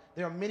prophet,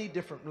 there are many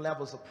different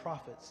levels of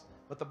prophets,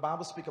 but the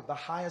Bible speaks of the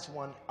highest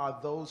one are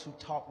those who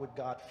talk with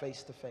God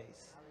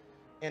face-to-face.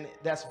 And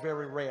that's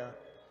very rare.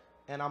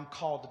 And I'm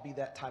called to be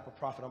that type of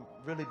prophet. I'm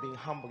really being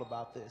humble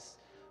about this.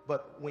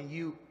 But when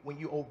you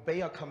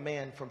obey a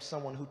command from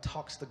someone who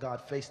talks to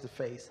God face to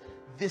face,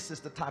 this is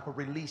the type of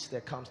release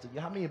that comes to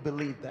you. How many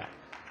believe that?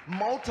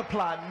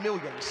 Multiply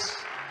millions.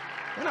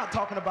 We're not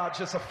talking about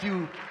just a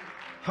few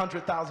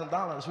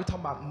 $100,000. We're talking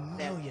about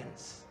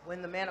millions.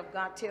 When the man of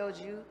God tells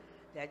you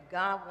that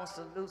God wants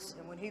to loose,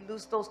 and when he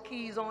loosed those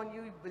keys on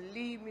you,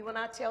 believe me when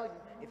I tell you,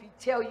 if he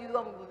tell you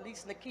I'm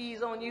releasing the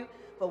keys on you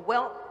for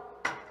wealth,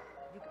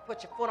 you can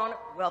put your foot on it,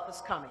 wealth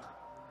is coming.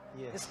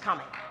 Yes. It's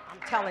coming. I'm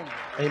telling you.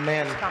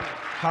 Amen. It's coming.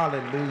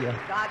 Hallelujah.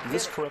 God did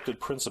This it. corrupted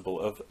principle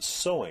of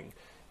sowing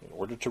in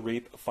order to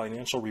reap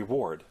financial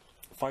reward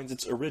finds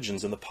its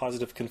origins in the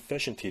positive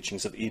confession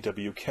teachings of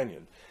E.W.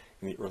 Kenyon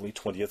in the early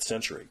 20th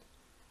century.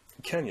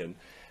 Kenyon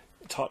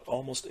taught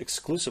almost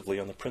exclusively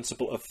on the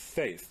principle of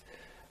faith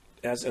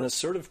as an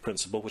assertive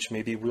principle which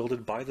may be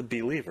wielded by the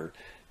believer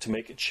to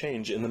make a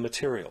change in the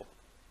material.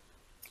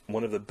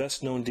 One of the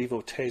best-known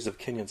devotees of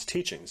Kenyon's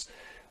teachings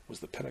was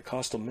the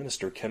Pentecostal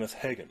minister Kenneth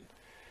Hagin.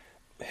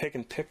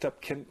 Hagin picked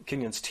up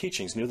Kenyon's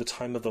teachings near the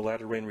time of the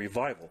Latter-rain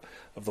revival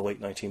of the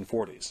late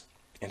 1940s,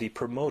 and he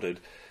promoted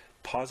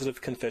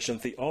positive confession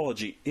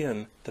theology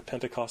in the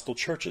Pentecostal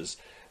churches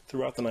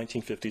throughout the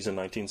 1950s and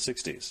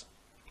 1960s.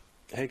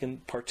 Hagin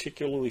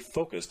particularly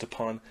focused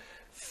upon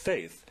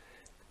faith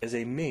as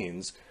a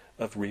means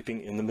of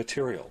reaping in the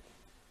material.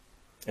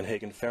 And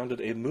Hagin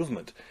founded a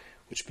movement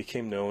which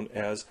became known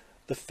as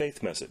the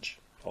faith message,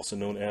 also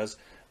known as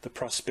the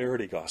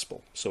prosperity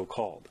gospel, so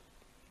called.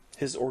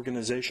 His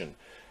organization,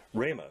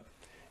 Rhema,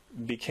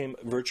 became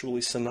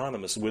virtually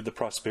synonymous with the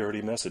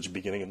prosperity message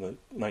beginning in the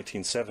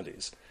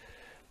 1970s.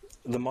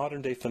 The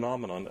modern-day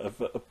phenomenon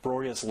of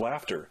uproarious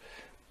laughter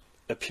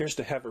appears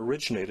to have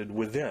originated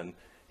within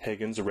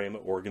Hagin's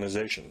Rhema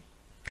organization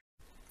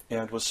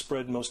and was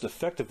spread most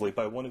effectively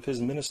by one of his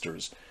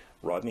ministers,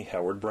 Rodney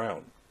Howard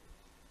Brown.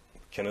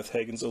 Kenneth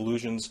Hagin's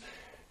allusions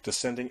to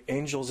sending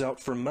angels out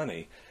for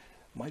money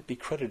might be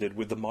credited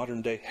with the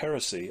modern-day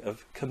heresy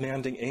of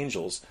commanding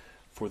angels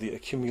for the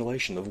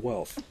accumulation of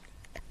wealth.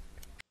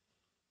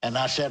 And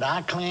I said,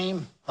 I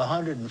claim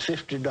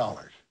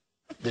 $150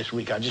 this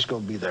week. I'm just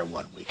going to be there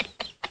 1 week.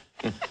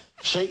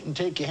 Satan,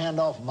 take your hand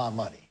off of my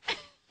money.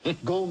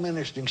 Go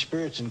ministering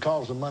spirits and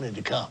cause the money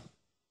to come.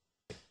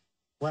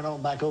 Went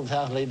on back over the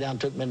house, laid down,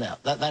 took me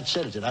out. That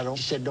settles it. He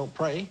said, don't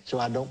pray, so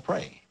I don't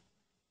pray.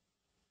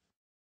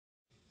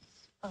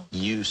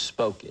 You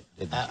spoke it,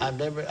 didn't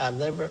you? I've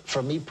never,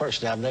 for me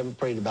personally, I've never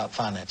prayed about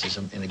finances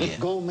and again.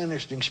 Go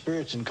ministering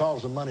spirits and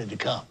cause the money to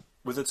come.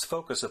 With its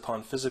focus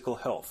upon physical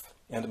health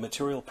and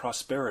material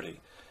prosperity,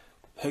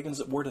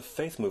 Hagin's Word of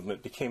Faith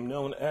movement became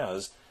known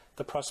as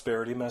the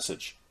prosperity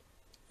message.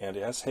 And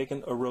as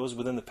Hagin arose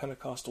within the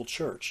Pentecostal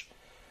church,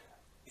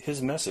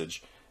 his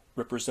message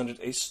represented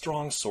a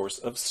strong source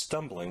of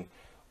stumbling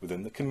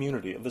within the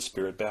community of the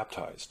Spirit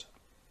baptized.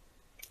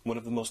 One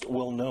of the most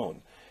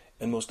well-known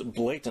and most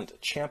blatant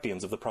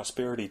champions of the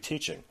prosperity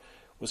teaching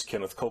was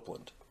Kenneth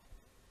Copeland.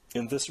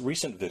 In this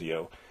recent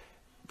video,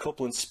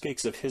 Copeland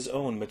speaks of his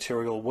own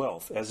material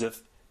wealth as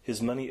if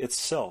his money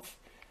itself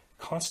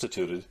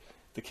constituted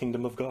the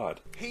kingdom of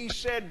God. He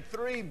said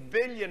 3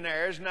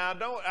 billionaires. Now,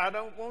 I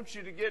don't want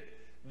you to get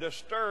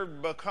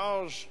disturbed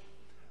because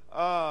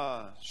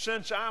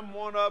since I'm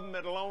one of them,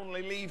 it'll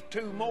only leave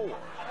 2 more.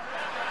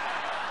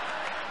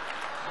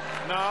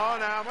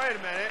 Now, wait a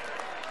minute.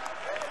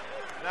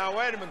 Now,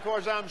 wait a minute. Of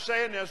course, I'm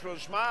saying this with a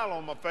smile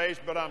on my face,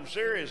 but I'm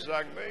serious as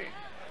I can be.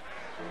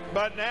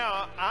 But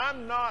now,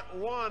 I'm not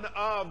one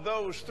of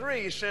those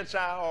 3 since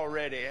I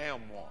already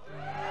am one.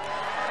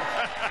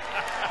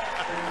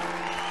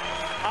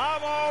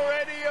 I've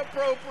already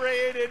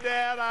appropriated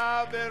that.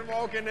 I've been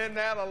walking in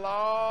that a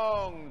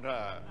long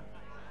time.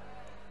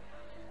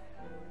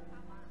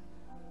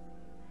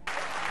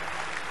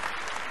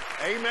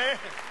 Amen.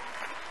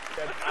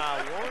 That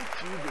I want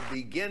you to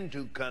begin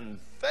to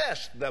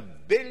confess the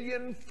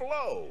billion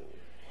flow.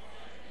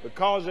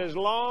 Because as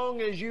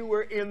long as you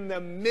were in the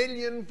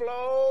million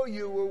flow,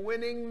 you were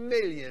winning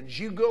millions.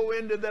 You go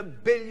into the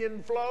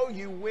billion flow,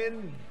 you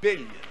win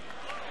billions.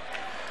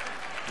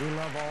 We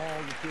love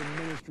all that your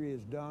ministry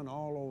has done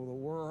all over the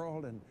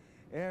world, and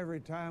every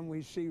time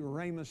we see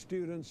Rhema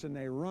students and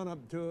they run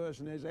up to us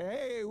and they say,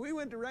 hey, we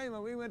went to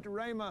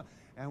Rhema,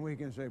 and we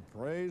can say,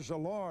 praise the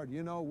Lord.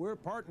 You know, we're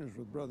partners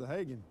with Brother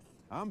Hagin.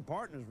 I'm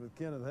partners with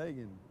Kenneth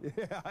Hagin.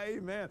 Yeah,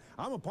 amen.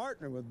 I'm a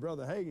partner with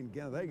Brother Hagin,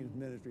 Kenneth Hagin's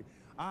ministry.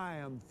 I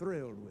am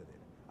thrilled with it.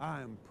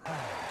 I am proud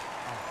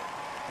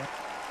of it.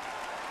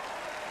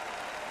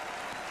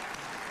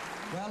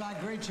 Well, I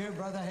greet you,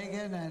 Brother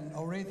Hagin and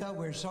Oretha.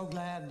 We're so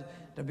glad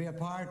to be a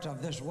part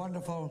of this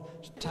wonderful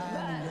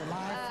time in your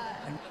life.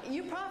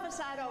 You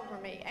prophesied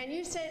over me, and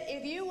you said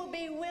if you will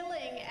be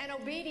willing and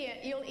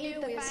obedient, you'll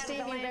eat the fat of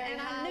the land. And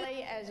I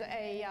knew as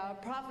a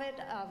prophet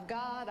of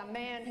God, a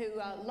man who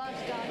loves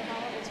God with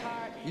all of his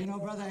heart. You know,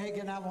 Brother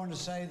Hagin, I want to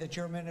say that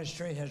your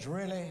ministry has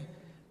really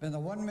been the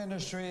one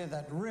ministry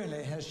that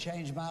really has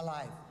changed my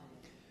life.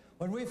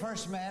 When we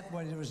first met,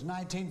 when it was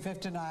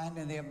 1959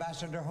 in the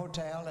Ambassador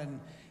Hotel in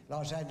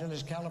Los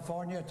Angeles,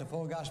 California, at the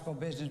Full Gospel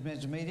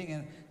Businessmen's Meeting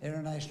and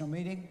International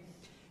Meeting.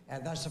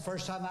 And that's the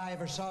first time I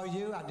ever saw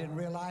you. I didn't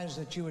realize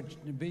that you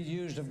would be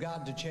used of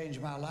God to change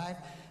my life.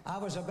 I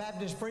was a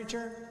Baptist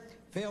preacher,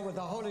 filled with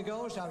the Holy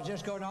Ghost. I was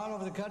just going all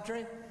over the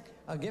country,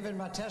 giving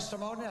my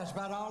testimony. That's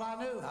about all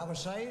I knew. I was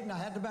saved, and I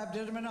had the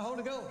baptism in the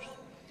Holy Ghost.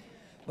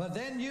 But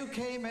then you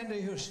came into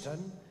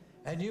Houston,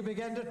 and you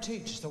began to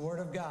teach the Word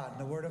of God,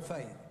 the Word of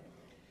faith.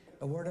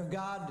 The Word of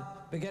God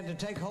began to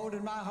take hold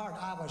in my heart.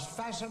 I was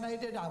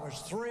fascinated. I was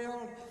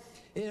thrilled.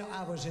 You know,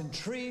 I was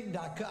intrigued.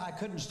 I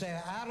couldn't stay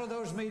out of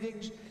those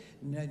meetings.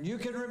 And you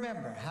can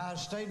remember how I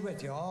stayed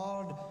with you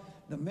all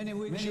the many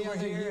weeks you were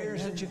here,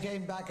 years that you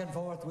came back and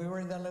forth. We were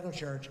in that little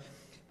church.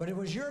 But it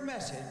was your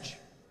message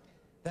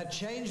that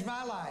changed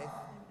my life,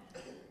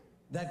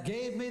 that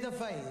gave me the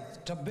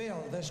faith to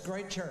build this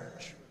great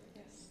church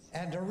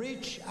and to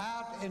reach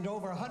out into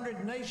over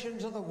 100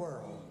 nations of the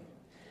world.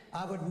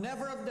 I would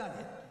never have done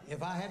it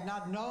if I had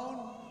not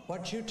known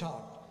what you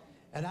taught.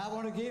 And I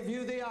want to give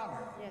you the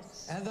honor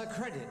and the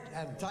credit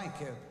and thank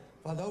you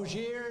for those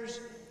years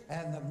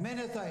and the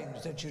many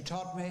things that you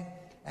taught me.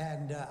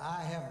 And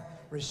I have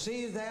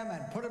received them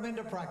and put them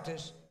into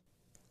practice.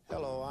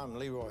 Hello, I'm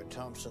Leroy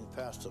Thompson,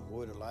 pastor of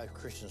Word of Life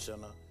Christian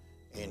Center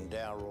in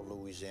Darrow,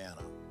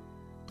 Louisiana.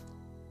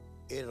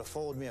 It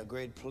affords me a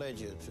great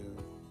pleasure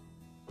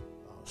to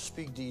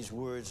speak these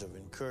words of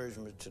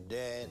encouragement to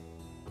Dad.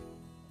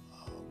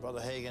 Brother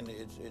Hagin,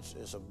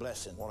 it's a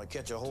blessing. I want to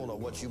catch a hold of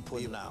what you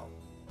put out.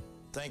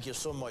 Thank you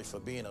so much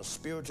for being a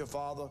spiritual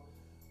father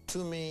to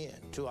me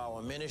and to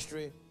our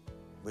ministry.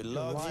 We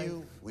love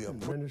you. We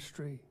and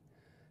ministry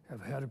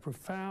have had a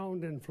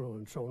profound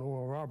influence on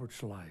Oral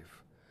Roberts' life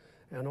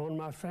and on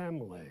my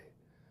family.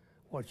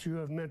 What you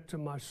have meant to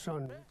my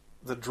son.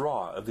 The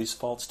draw of these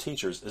false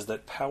teachers is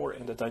that power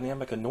and a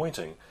dynamic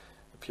anointing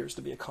appears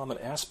to be a common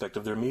aspect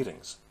of their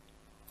meetings.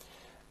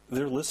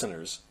 Their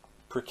listeners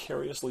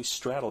precariously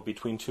straddle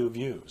between two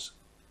views,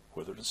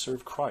 whether to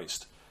serve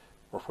Christ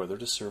or whether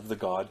to serve the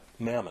god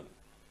Mammon,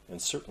 and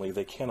certainly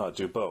they cannot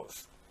do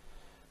both.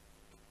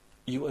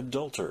 You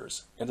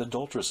adulterers and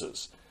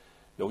adulteresses,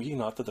 know ye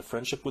not that the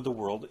friendship with the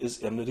world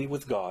is enmity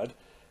with God?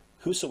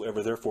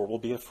 Whosoever therefore will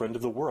be a friend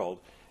of the world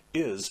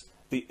is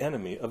the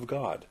enemy of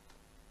God.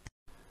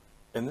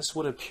 And this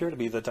would appear to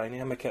be the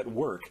dynamic at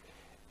work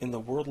in the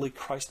worldly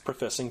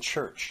Christ-professing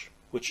church,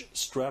 which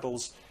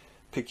straddles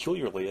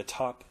peculiarly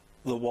atop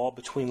the wall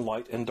between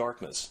light and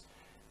darkness,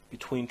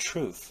 between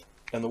truth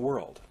and the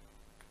world.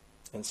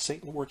 And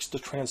Satan works to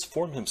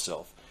transform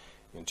himself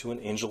into an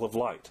angel of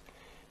light,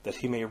 that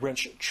he may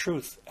wrench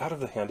truth out of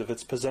the hand of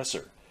its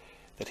possessor,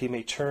 that he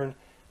may turn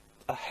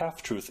a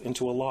half-truth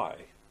into a lie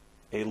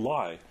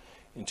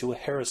into a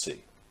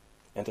heresy,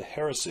 and a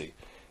heresy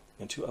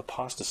into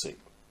apostasy.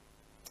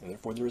 And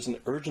therefore there is an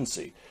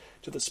urgency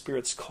to the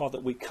Spirit's call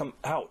that we come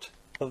out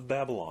of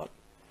Babylon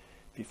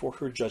before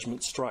her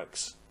judgment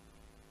strikes.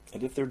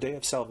 And if their day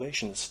of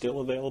salvation is still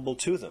available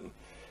to them,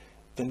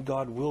 then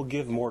God will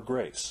give more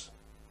grace.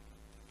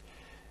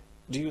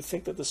 Do you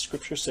think that the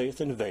Scripture saith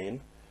in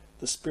vain,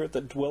 the Spirit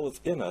that dwelleth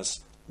in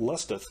us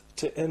lusteth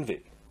to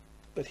envy,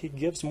 but he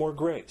gives more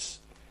grace?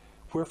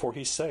 Wherefore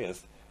he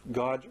saith,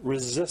 God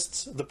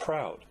resists the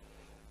proud,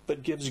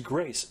 but gives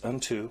grace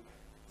unto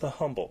the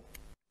humble.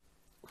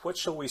 What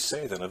shall we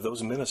say then of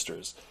those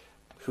ministers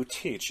who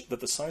teach that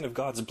the sign of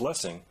God's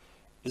blessing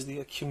is the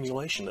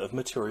accumulation of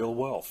material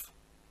wealth?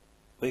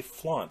 They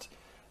flaunt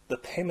the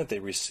payment they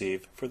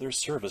receive for their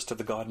service to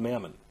the god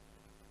Mammon,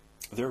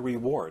 their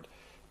reward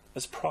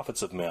as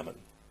prophets of Mammon.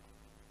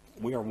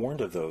 We are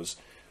warned of those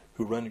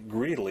who run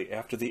greedily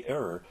after the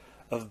error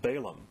of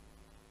Balaam,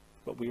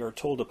 but we are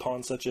told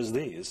upon such as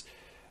these,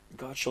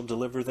 God shall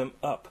deliver them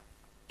up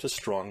to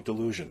strong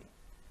delusion.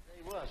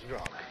 They was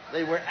drunk.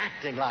 They were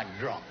acting like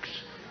drunks.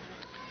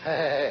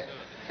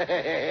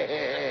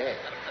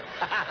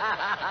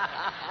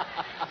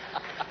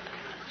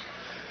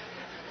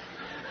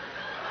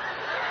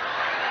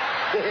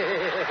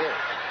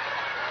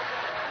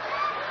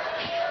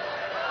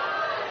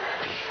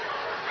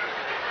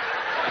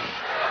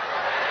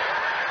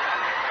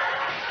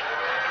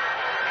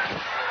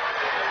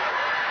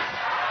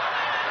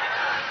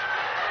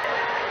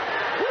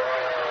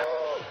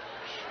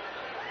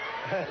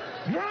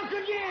 Drunk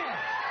again!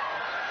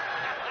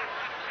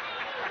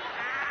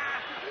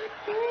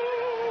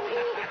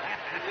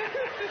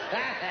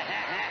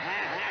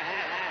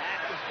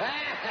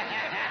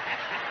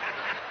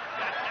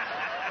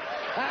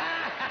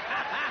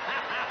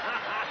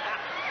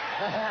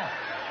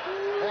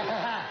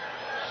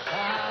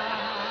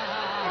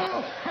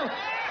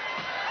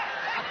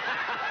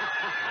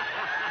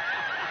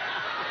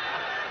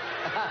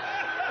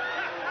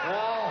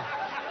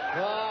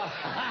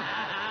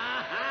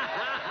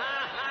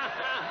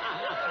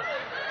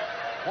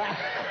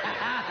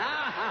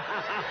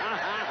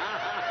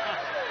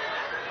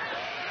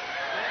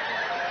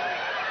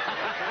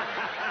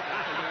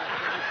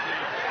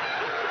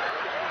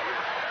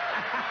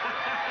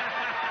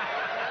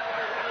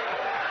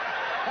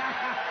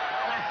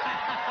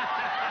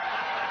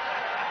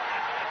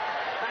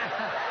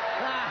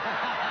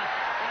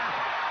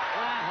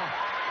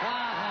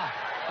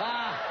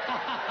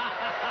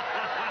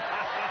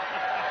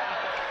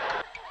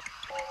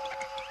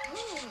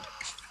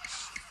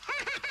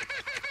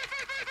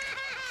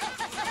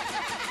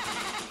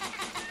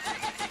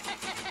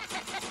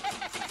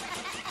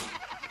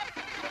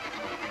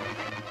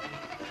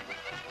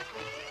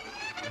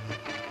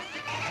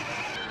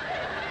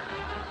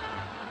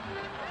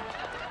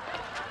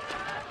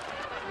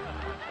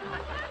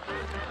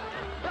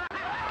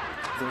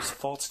 Those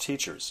false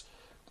teachers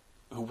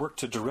who work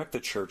to direct the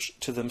church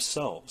to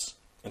themselves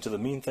and to the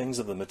mean things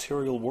of the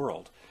material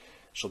world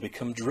shall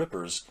become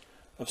drippers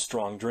of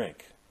strong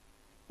drink,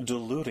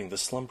 deluding the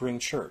slumbering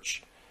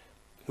church,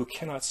 who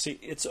cannot see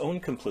its own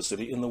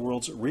complicity in the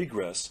world's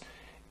regress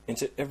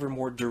into ever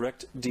more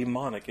direct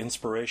demonic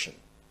inspiration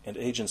and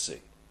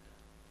agency.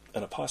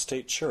 An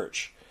apostate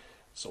church,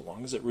 so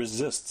long as it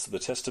resists the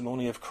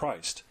testimony of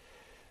Christ,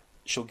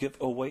 shall give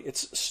away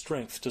its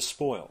strength to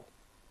spoil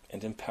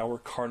and empower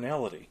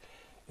carnality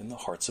in the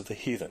hearts of the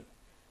heathen,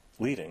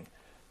 leading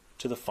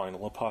to the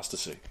final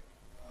apostasy.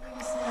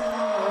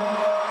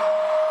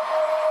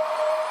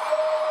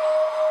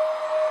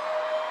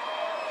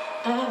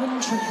 I've been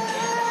drinking.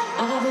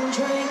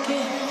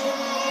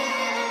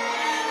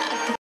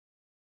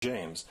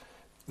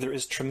 there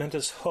is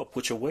tremendous hope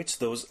which awaits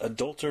those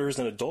adulterers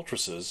and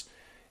adulteresses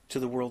to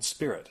the world's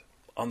spirit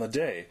on the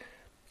day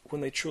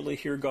when they truly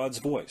hear God's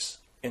voice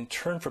and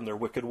turn from their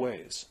wicked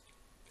ways.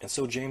 And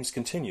so James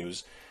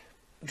continues,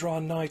 "Draw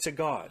nigh to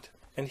God,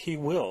 and he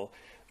will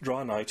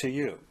draw nigh to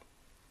you.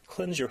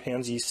 Cleanse your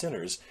hands, ye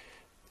sinners,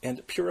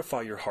 and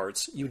purify your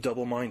hearts, you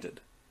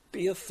double-minded.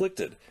 Be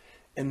afflicted,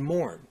 and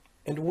mourn,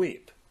 and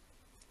weep.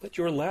 Let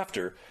your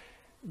laughter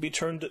be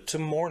turned to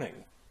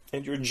mourning,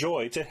 and your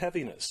joy to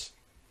heaviness.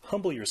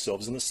 Humble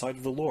yourselves in the sight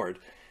of the Lord,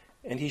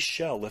 and he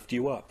shall lift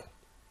you up."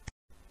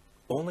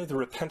 Only the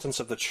repentance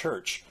of the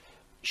church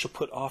shall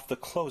put off the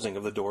closing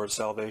of the door of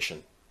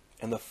salvation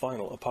and the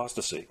final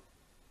apostasy.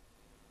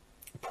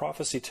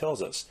 Prophecy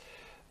tells us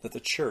that the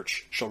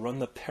church shall run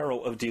the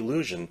peril of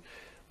delusion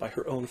by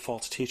her own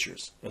false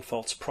teachers and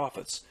false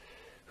prophets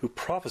who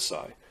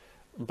prophesy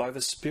by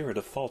the spirit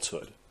of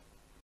falsehood.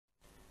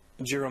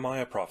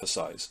 Jeremiah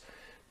prophesies,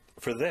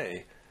 "For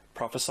they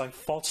prophesy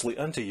falsely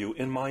unto you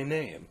in my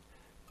name.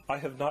 I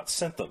have not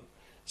sent them,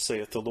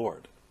 saith the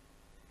Lord."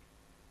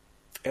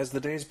 As the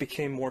days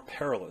became more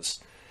perilous,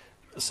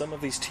 some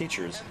of these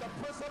teachers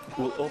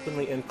will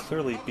openly and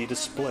clearly be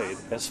displayed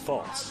as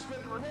false.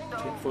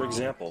 Take, for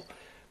example,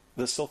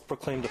 the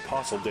self-proclaimed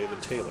apostle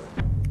David Taylor.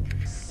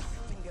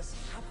 Something is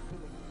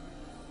happening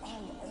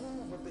all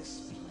over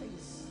this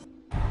place.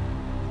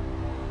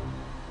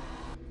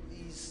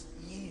 These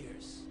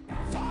years.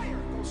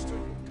 Fire goes through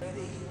you.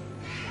 Ready?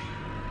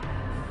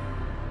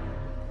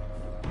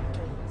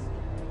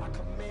 I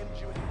command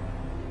you.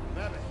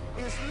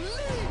 It's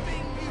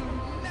leaving you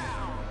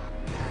now.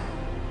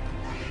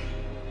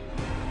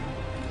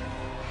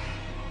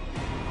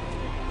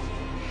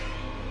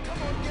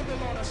 Come on, give the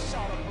Lord a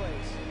shout of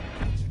praise.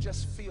 What did you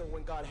just feel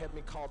when God had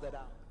me call that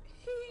out?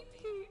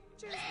 He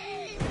just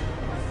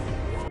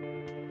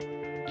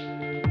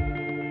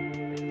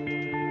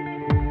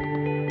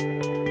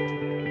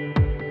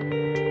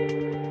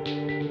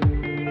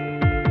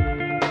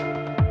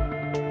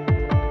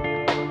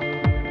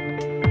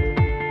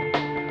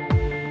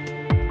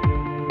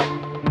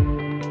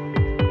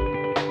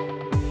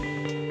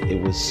It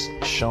was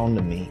shown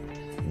to me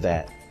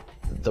that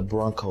the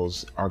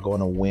Broncos are going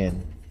to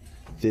win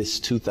this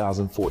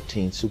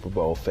 2014 Super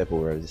Bowl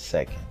February the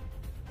 2nd.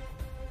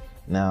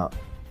 Now,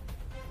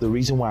 the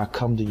reason why I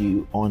come to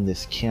you on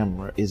this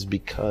camera is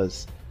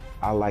because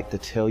I like to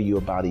tell you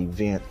about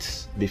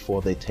events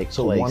before they take place.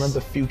 So one of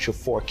the future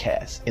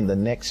forecasts in the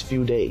next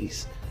few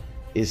days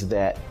is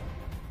that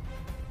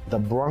the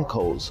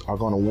Broncos are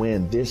going to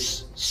win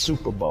this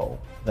Super Bowl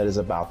that is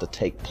about to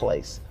take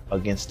place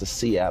against the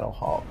Seattle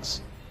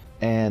Hawks.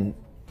 And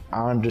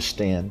I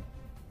understand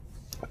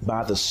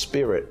by the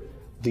Spirit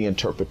the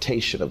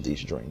interpretation of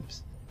these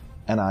dreams.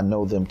 And I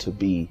know them to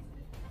be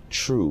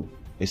true,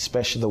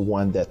 especially the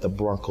one that the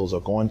Broncos are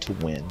going to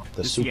win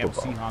the Super Bowl.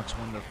 The Seattle Seahawks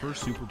won their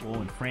first Super Bowl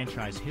in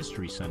franchise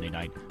history Sunday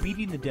night,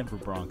 beating the Denver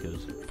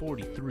Broncos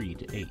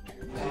 43-8.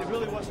 It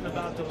really wasn't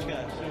about those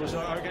guys. It was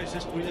our guys.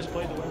 We just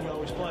played the way we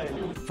always play.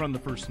 From the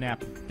first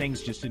snap,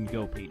 things just didn't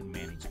go Peyton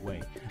Manning's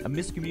way. A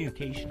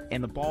miscommunication,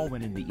 and the ball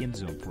went in the end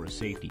zone for a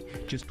safety,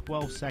 just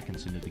 12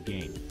 seconds into the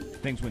game.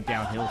 Things went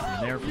downhill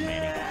from there for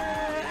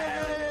Manning.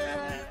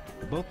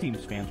 Both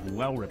teams' fans were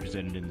well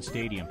represented in the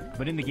stadium,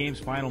 but in the game's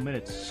final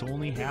minutes,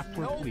 only half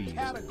were pleased.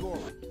 No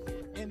category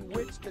in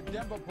which the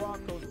Denver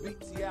Broncos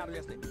beat Seattle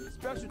yesterday.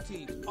 Special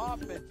teams,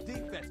 offense,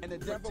 defense, and the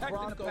Denver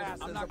Broncos,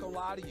 I'm not going to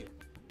lie to you.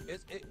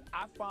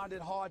 I find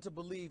it hard to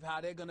believe how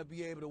they're going to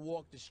be able to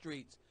walk the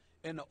streets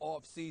in the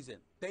offseason.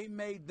 They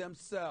made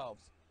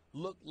themselves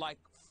look like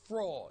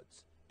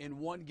frauds in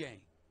one game.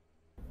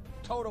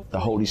 Total. The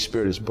Holy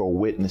Spirit has bore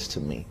witness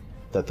to me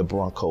that the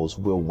Broncos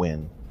will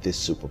win this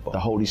Super Bowl. The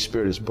Holy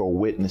Spirit has bore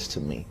witness to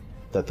me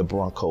that the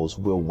Broncos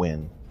will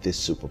win this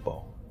Super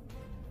Bowl.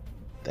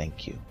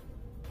 Thank you.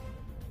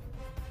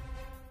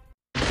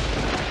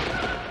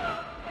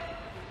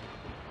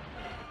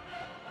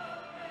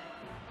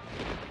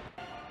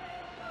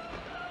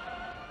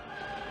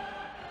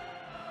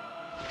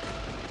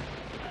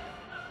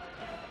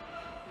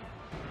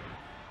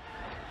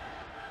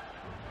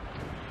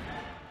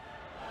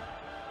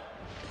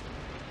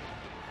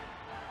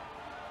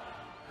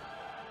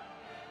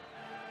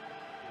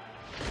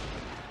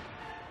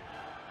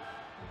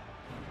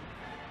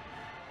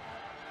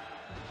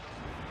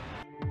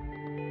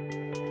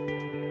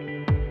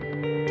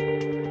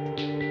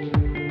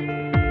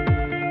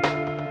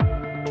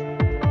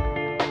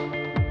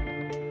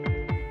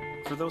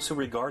 Those who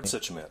regard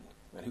such men,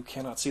 and who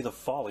cannot see the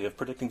folly of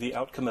predicting the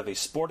outcome of a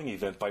sporting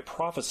event by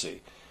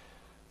prophecy,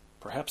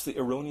 perhaps the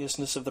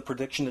erroneousness of the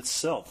prediction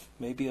itself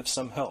may be of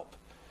some help.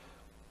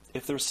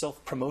 If their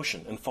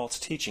self-promotion and false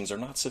teachings are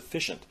not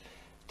sufficient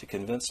to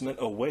convince men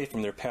away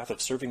from their path of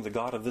serving the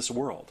God of this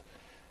world,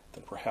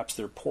 then perhaps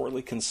their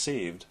poorly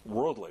conceived,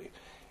 worldly,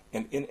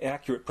 and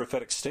inaccurate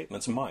prophetic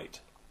statements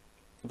might.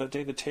 But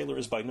David Taylor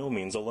is by no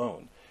means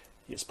alone.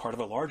 He is part of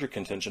a larger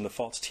contingent of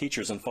false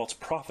teachers and false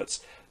prophets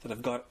that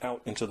have gone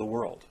out into the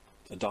world,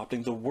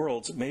 adopting the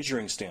world's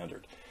measuring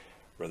standard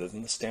rather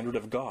than the standard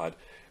of God,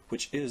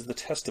 which is the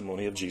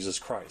testimony of Jesus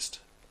Christ.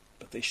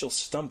 But they shall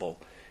stumble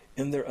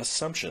in their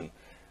assumption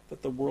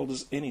that the world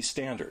is any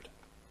standard,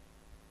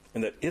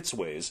 and that its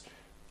ways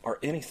are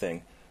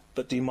anything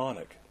but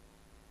demonic.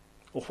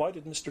 Well, why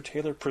did Mr.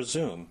 Taylor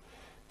presume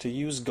to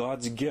use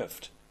God's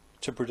gift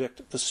to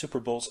predict the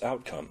Super Bowl's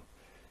outcome?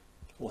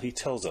 Well, he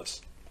tells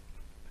us.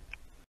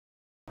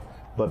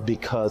 But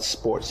because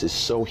sports is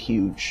so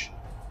huge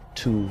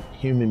to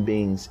human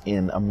beings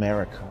in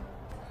America,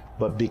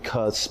 but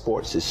because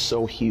sports is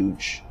so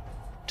huge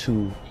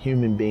to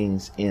human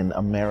beings in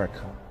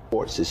America,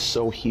 sports is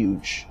so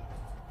huge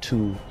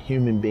to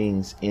human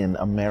beings in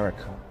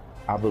America,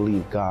 I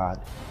believe God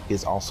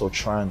is also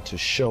trying to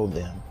show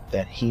them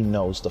that he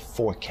knows the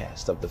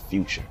forecast of the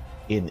future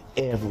in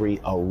every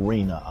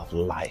arena of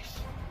life.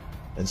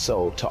 And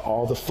so to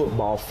all the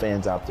football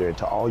fans out there,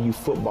 to all you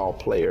football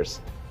players,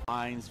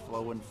 Lines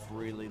flowing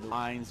freely, the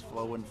lines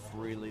flowing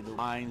freely, the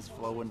lines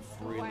flowing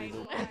freely.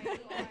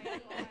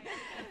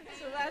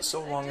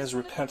 So long as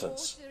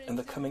repentance and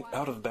the coming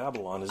out of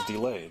Babylon is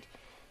delayed,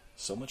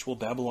 so much will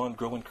Babylon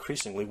grow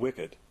increasingly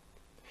wicked.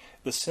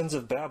 The sins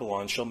of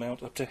Babylon shall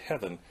mount up to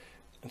heaven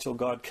until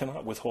God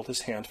cannot withhold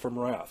his hand from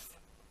wrath.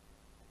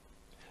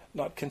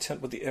 Not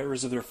content with the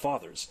errors of their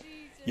fathers,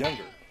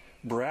 younger,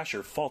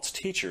 brasher, false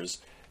teachers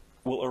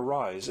will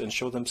arise and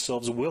show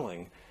themselves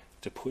willing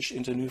to push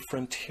into new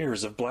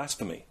frontiers of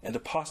blasphemy and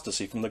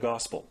apostasy from the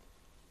gospel.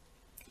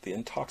 The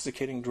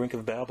intoxicating drink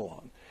of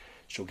Babylon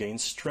shall gain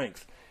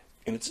strength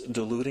in its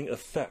deluding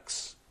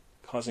effects,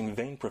 causing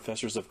vain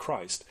professors of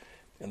Christ,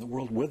 and the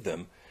world with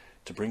them,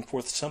 to bring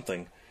forth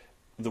something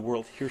the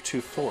world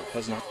heretofore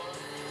has not.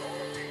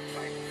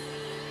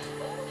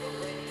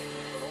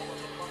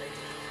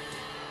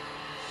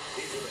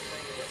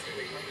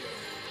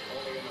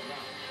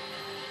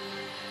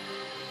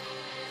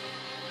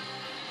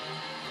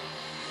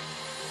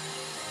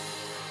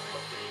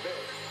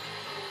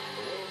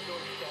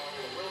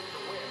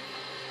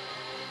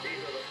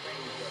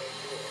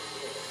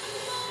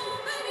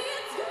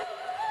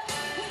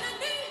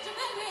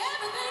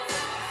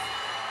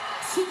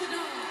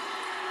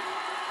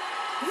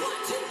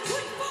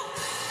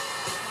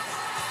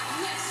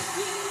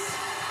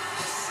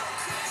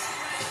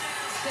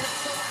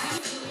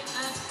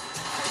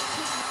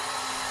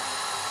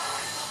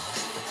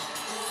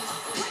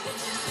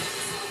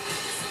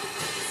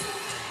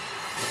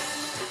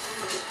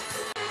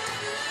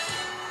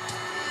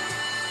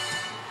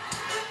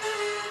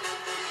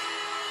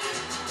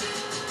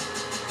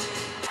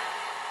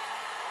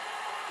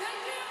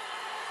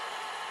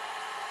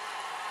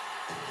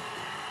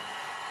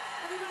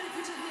 Everybody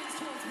put your hands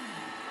towards me.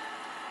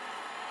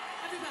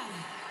 Everybody,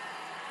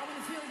 I want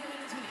to feel your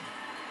energy.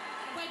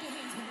 Wave your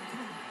hands with me, come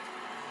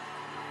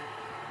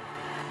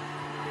on.